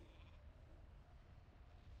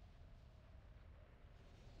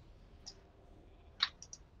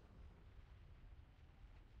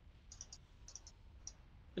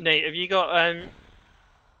 Nate, have you got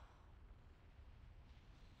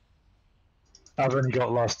I've only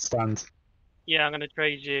got last stand. Yeah, I'm gonna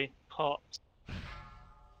trade you hot.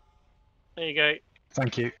 There you go.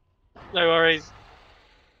 Thank you. No worries.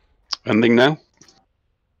 Ending now.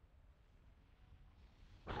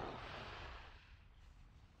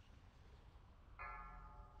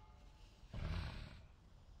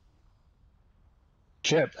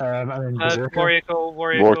 Chip, I mean, Berserker. Warrior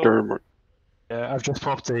call. Yeah, I've just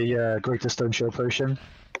popped a Greater Stone Shield potion.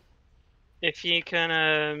 If you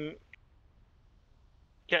can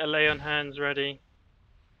get a lay on hands ready.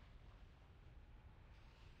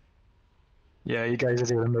 Yeah, you guys are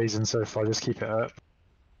doing amazing so far. Just keep it up.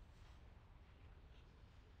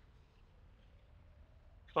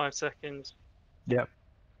 5 seconds. Yep.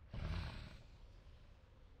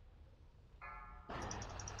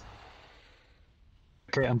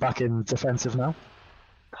 Okay, I'm back in defensive now.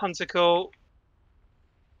 Hunter call.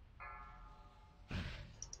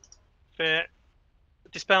 Fear.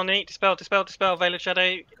 Dispel neat. Dispel. Veil of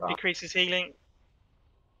Shadow. Decreases healing.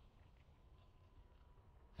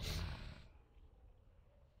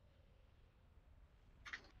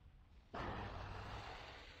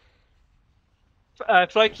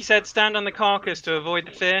 Floki said stand on the carcass to avoid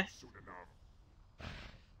the fear.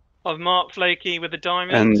 I've marked Floki with a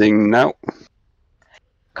diamond. Ending now.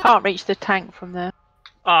 Can't reach the tank from there.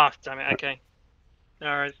 Ah, damn it, okay. No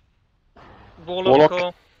worries. Warlock.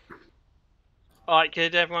 Call. Alright,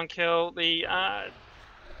 good, everyone kill the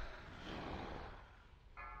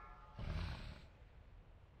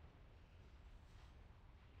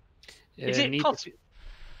Is it possible?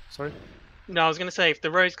 Sorry? No, I was going to say, if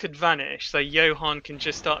the rows could vanish, so Johan can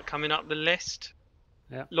just start coming up the list.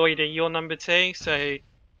 Yeah. Lloydie, you're number 2, so if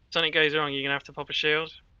something goes wrong, you're going to have to pop a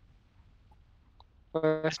shield.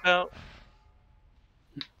 Dispel.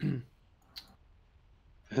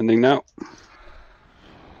 Ending now.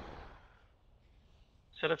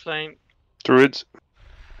 Shadow Flame. Druids.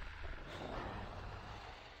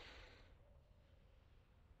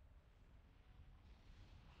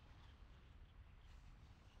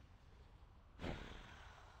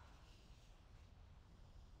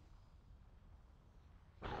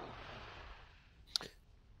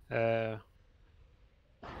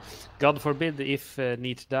 God forbid if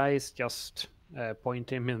Neat dies, just point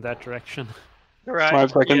him in that direction. Right.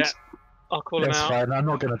 5 seconds. Yeah. I'll call him It's out. fine. I'm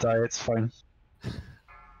not gonna die. It's fine.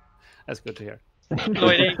 That's good to hear.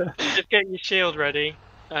 Lloydie, just get your shield ready.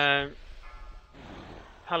 Paladin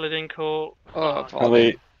Court.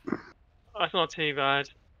 Ali. That's not too bad.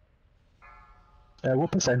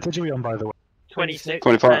 What percentage are we on, by the way? 26.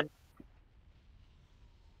 25. Do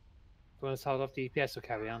you want to start off the EPS or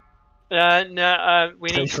carry on? No, we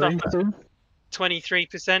need to stop 23 at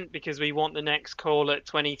 23% because we want the next call at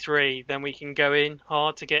 23. Then we can go in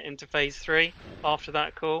hard to get into phase 3 after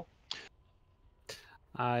that call.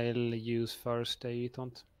 I'll use first aid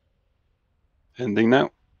on Ending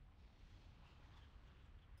now.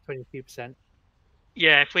 22%.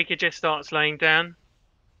 Yeah, if we could just start slowing down.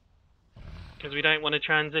 Because we don't want to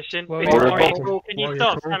transition. Well, If Warrior Warrior call. call, can you Warrior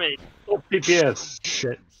stop, call. Sammy? Stop DPS.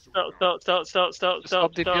 Shit. Stop.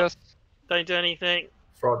 DPS. Don't do anything.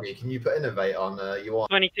 Froggy, can you put innovate on you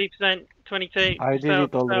want? 22%, 22. I did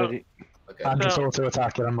it already. Okay. I'm just auto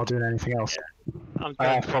attacking. I'm not doing anything else. I'm I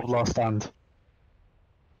have done. probably lost stand.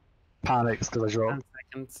 Panics because I dropped.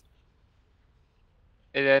 10 seconds.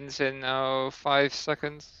 It ends in 5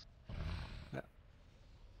 seconds.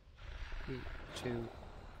 3, 2,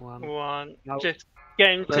 1. One. No. Just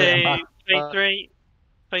get into back. phase 3.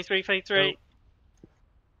 Phase 3, phase 3.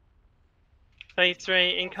 Phase 3,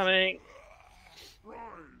 incoming.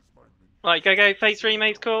 Right, go. Phase 3,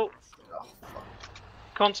 mate's call.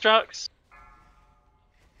 Constructs.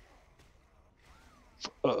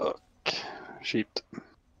 Fuck. Shit.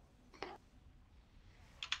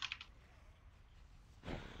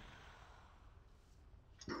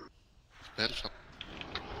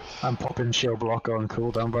 I'm popping shield blocker on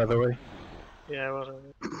cooldown, by the way. Yeah, well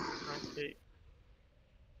done.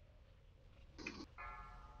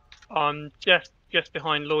 I'm just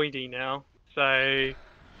behind Lloydie now, so if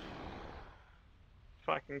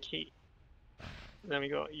I can keep. Then we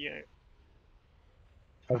got you.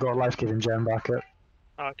 I've got a life-giving gem back at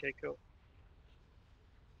Okay, cool.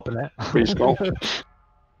 popping it. Freeze call.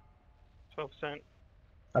 12%.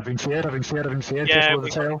 I've been feared. Yeah, Careful with we the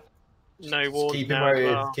tail. No wards Keep him now where as he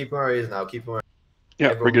is. well. Keep him where he is now. Keep him where.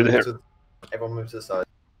 Yeah, we're good here. Everyone move to the side.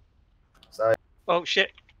 Side. Oh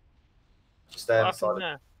shit! Just stay on the What happened side.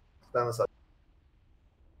 there? Stay on the side.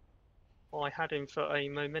 Oh, I had him for a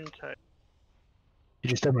memento. You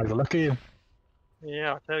just didn't like the look of you.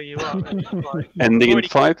 Yeah, I tell you what. man, it's like, Ending in already-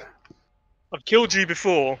 5. I've killed you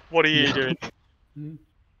before. What are you doing?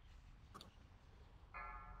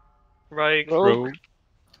 Rogue.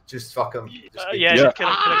 Just fuck him. Yeah, just kill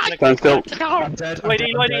him. Stand still. I'm dead.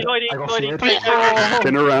 Lloydie, I got feared.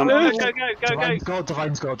 Spin around. Go.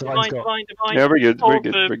 Divine's got. Divine. Yeah, we're good. We're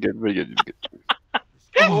Awesome. good.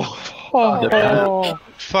 Oh,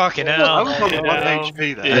 fucking hell. I was on 1 Yeah.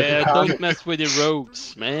 HP there. Yeah, don't mess with the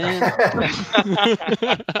rogues, man.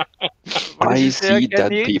 I see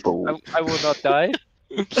dead Kenny? people. I will not die.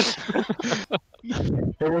 It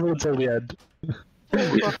wasn't until the end.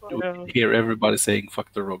 You hear everybody saying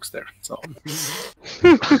 "fuck the rogues" there. So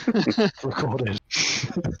Recorded.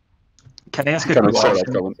 Can I ask a Can quick I start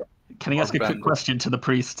question? that going? Can I ask a quick Brandon. question to the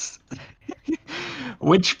priests?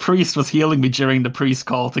 Which priest was healing me during the priest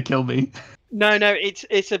call to kill me? No,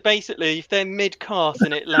 it's a basically if they're mid cast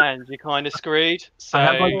and it lands, you're kind of screwed. So. I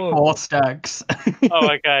had like 4 stacks. Oh,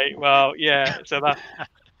 okay. Well, yeah. So that.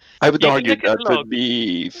 I would You can argue look at that the log. would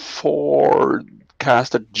be 4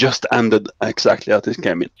 casts that just ended exactly at this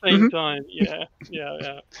game. Same time, yeah.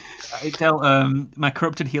 I dealt, my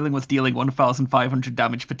corrupted healing was dealing 1,500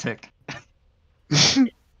 damage per tick. It's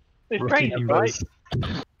crazy, right?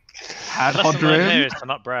 Had Lesson learned here Hodrim. is to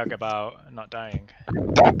not brag about not dying.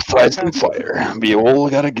 Baptized in fire. We all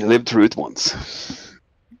gotta live through it once.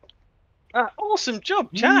 Awesome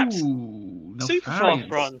job, chaps. Ooh, Super Nefarious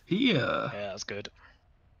fast run. Here. Yeah, that's good.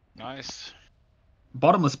 Nice.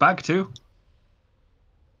 Bottomless bag too.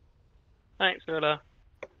 Thanks, Willa.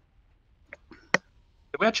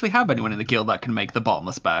 Do we actually have anyone in the guild that can make the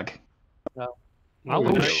bottomless bag? No.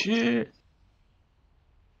 Oh shit.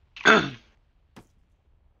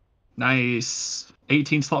 Nice.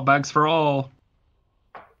 18 slot bags for all.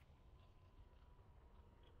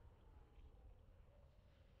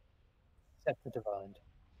 Set the divine.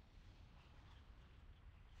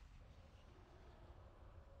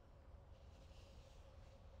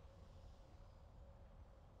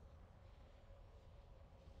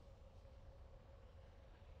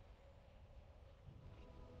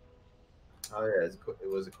 Oh yeah, it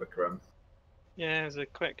was a quick run. Yeah, it was a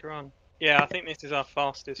quick run. Yeah, I think this is our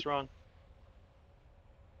fastest run.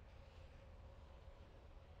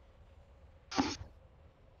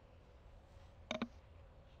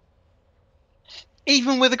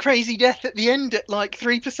 Even with a crazy death at the end at like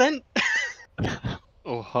 3%.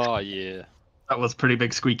 Oh, yeah. That was pretty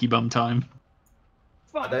big squeaky bum time.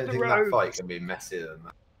 I don't think that fight can be messier than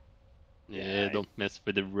that. Yeah, don't mess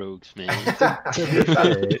with the rogues, man. To be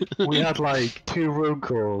fair, we had like 2 rogue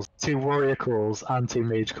calls, 2 warrior calls, and 2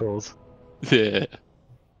 mage calls. Yeah.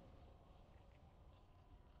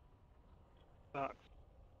 Fuck.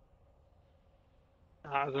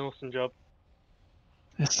 That was an awesome job.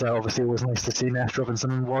 So obviously it was nice to see Neff dropping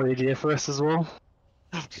some warrior gear for us as well.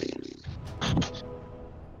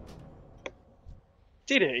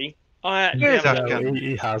 Did he? I actually Where's haven't- that No,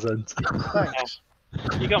 he hasn't. Thanks.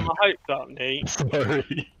 You got my hopes up, Nate.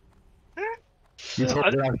 Sorry. He's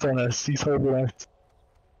holding out on us. He's holding out.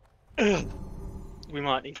 We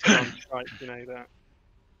might need to go on strike, you know that.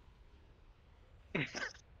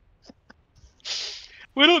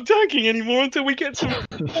 We're not tanking anymore until we get some.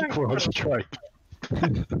 We're on strike.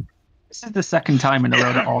 This is the second time in a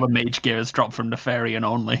row that all the mage gear has dropped from Nefarian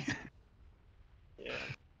only. Yeah.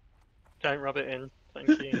 Don't rub it in. Thank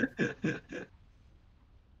you.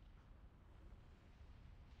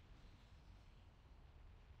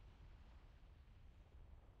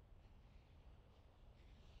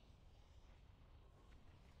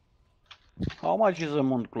 How much is a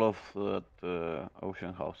mooncloth at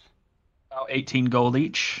Ocean House? About 18 gold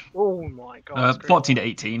each. Oh my god. 14 to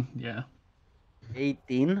 18, yeah.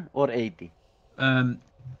 18 or 80?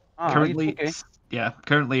 Currently, okay.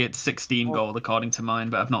 currently it's 16 gold according to mine,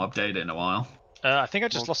 but I've not updated it in a while. I think I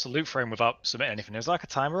just lost a loot frame without submitting anything. Is there like a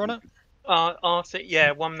timer on it? RC,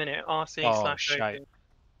 yeah, 1 minute. RC Oh, / shite. open.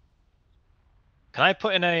 Can I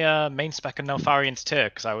put in a main spec of Neltharian's tier?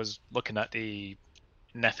 Because I was looking at the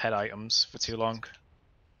Neff head items for too long.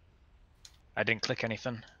 I didn't click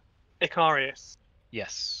anything. Icarius.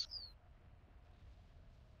 Yes.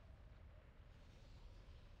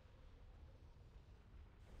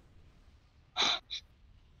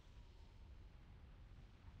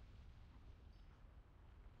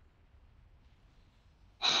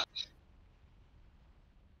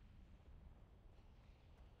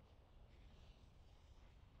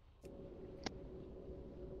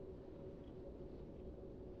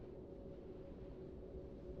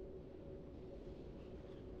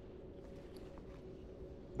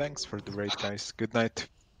 Thanks for the raid, guys. Good night.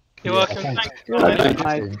 You're welcome. thanks. Thanks. Good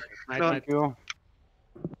night. Night, Thank you.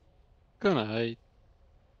 Good night.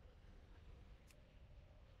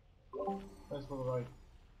 Thanks for the ride.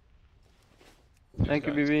 Thank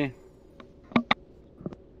you, BB.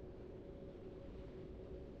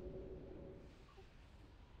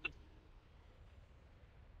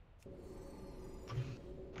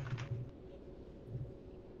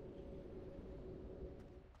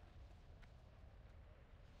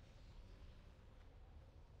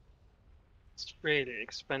 It's really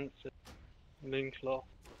expensive. Mooncloth.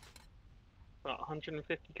 About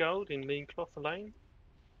 150 gold in Mooncloth alone.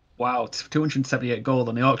 Wow, it's 278 gold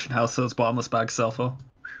on the auction house, so it's bottomless bag sell for.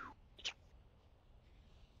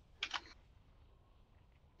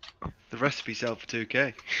 The recipe sell for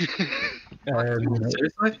 2k.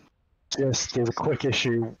 Seriously? Just there's a quick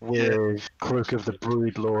issue with Cloak of the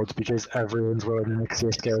Brood Lords because everyone's wearing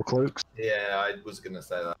Elixir scale cloaks. Yeah, I was gonna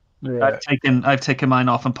say that. Yeah. I've taken mine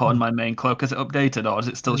off and put on my main cloak. Is it updated or does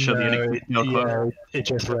it still show the Elixir scale cloak? Yeah, it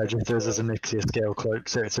just registers as an Elixir scale cloak,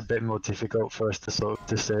 so it's a bit more difficult for us to sort of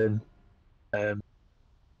discern.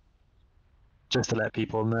 Just to let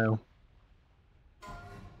people know.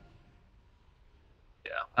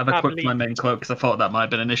 Yeah, I've equipped my main cloak because I thought that might have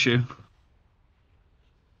been an issue.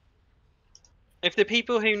 If the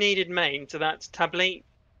people who needed main, so that's Tablet,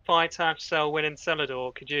 Firetash, Selwyn, and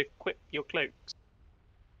Celador, could you equip your cloaks?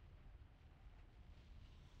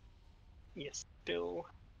 Yes, still.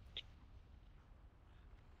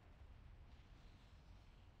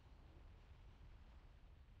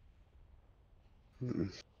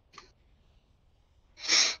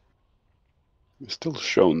 It's still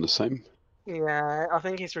shown the same. Yeah, I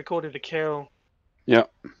think he's recorded a kill. Yeah.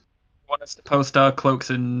 Want us to post our cloaks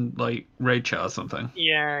in like raid chat or something?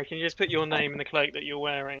 Yeah, can you just put your name in the cloak that you're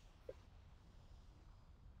wearing?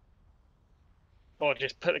 Or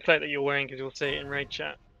just put the cloak that you're wearing because you'll see it in raid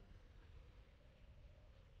chat.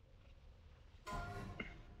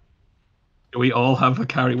 Do we all have a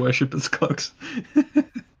carry worshippers cloaks?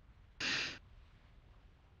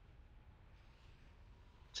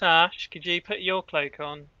 Tash, could you put your cloak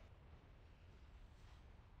on?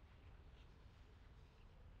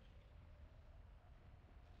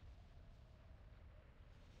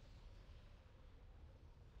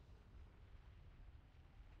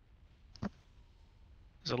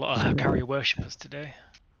 There's a lot of carrier worshippers today.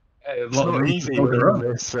 It's not easy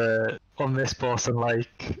on this boss, and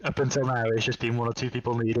like up until now, it's just been 1 or 2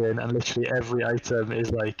 people needing, and literally every item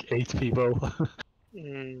is like 8 people.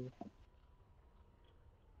 Mm.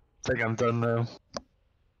 I think I'm done now.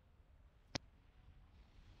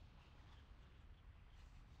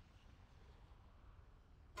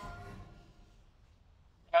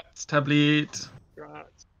 That's tablet. Right.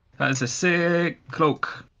 That is a sick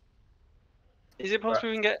cloak. Is it possible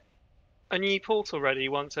we can get a new portal ready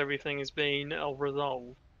once everything has been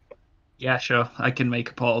resolved? Yeah, sure. I can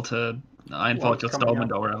make a portal to Ironforge or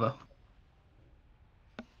Stormwind or wherever.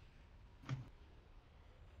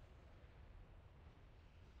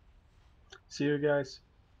 See you guys.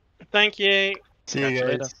 Thank you. See you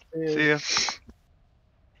guys. See ya.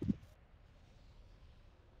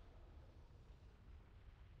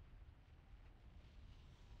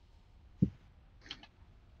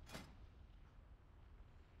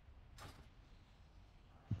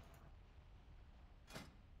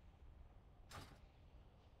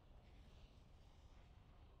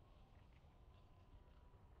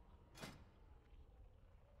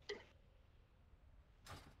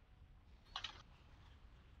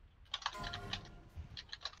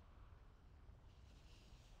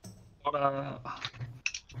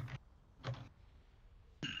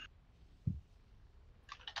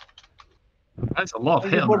 That's a lot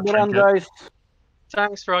of Thank you hit for on the that run, trinket. guys.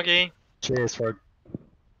 Thanks, Froggy. Cheers, Frog.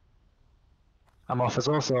 I'm off as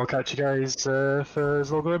well, so I'll catch you guys for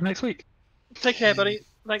Zolgorb next week. Take care, buddy.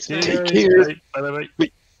 Thanks, See mate. you guys. Bye.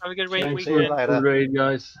 Have a good weekend. Good raid,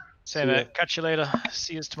 guys. Same mate. Catch you later.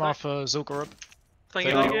 See you tomorrow for Zul'Gurub. Thank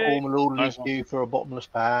you. All Nice leave you for a bottomless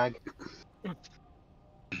bag.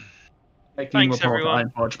 Making Thanks, a portal to everyone.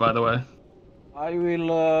 Ironforge, by the way. I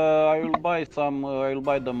will buy some. I will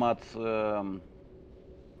buy the mats,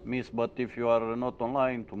 Miss. But if you are not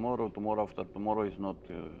online tomorrow after tomorrow is not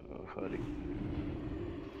hurry.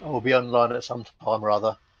 I will be online at some time or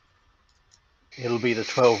other. It'll be the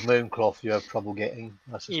 12 mooncloth you have trouble getting.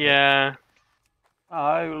 I suspect. Yeah.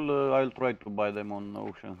 I'll try to buy them on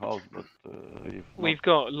Ocean House, but if We've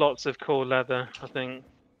got lots of core leather, I think.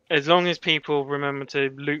 As long as people remember to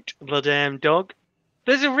loot the damn dog.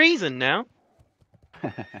 There's a reason now.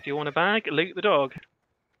 If you want a bag, loot the dog.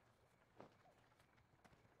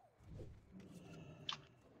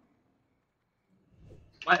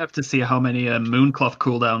 Might have to see how many Mooncloth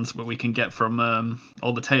cooldowns we can get from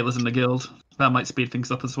all the tailors in the guild. That might speed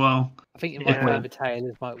things up as well. I think you If might we- find the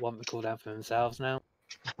tailors might want the cooldown for themselves now.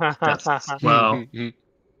 Well,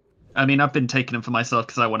 I mean, I've been taking them for myself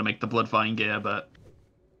because I want to make the Bloodvine gear, but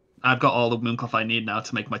I've got all the Mooncloth I need now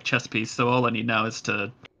to make my chest piece, so all I need now is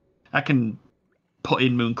I can put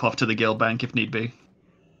in Mooncloth to the guild bank if need be.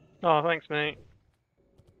 Oh, thanks, mate.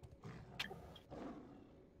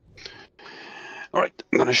 Alright,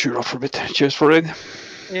 I'm gonna shoot off for a bit. Cheers for it.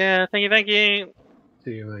 Yeah, thank you, thank you.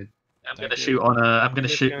 See you, mate. I'm gonna shoot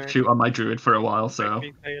on shoot on my druid for a while, so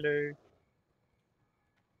Hello.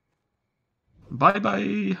 bye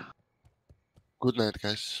bye. Good night,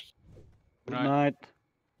 guys. Good night.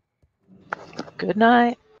 Good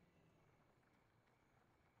night.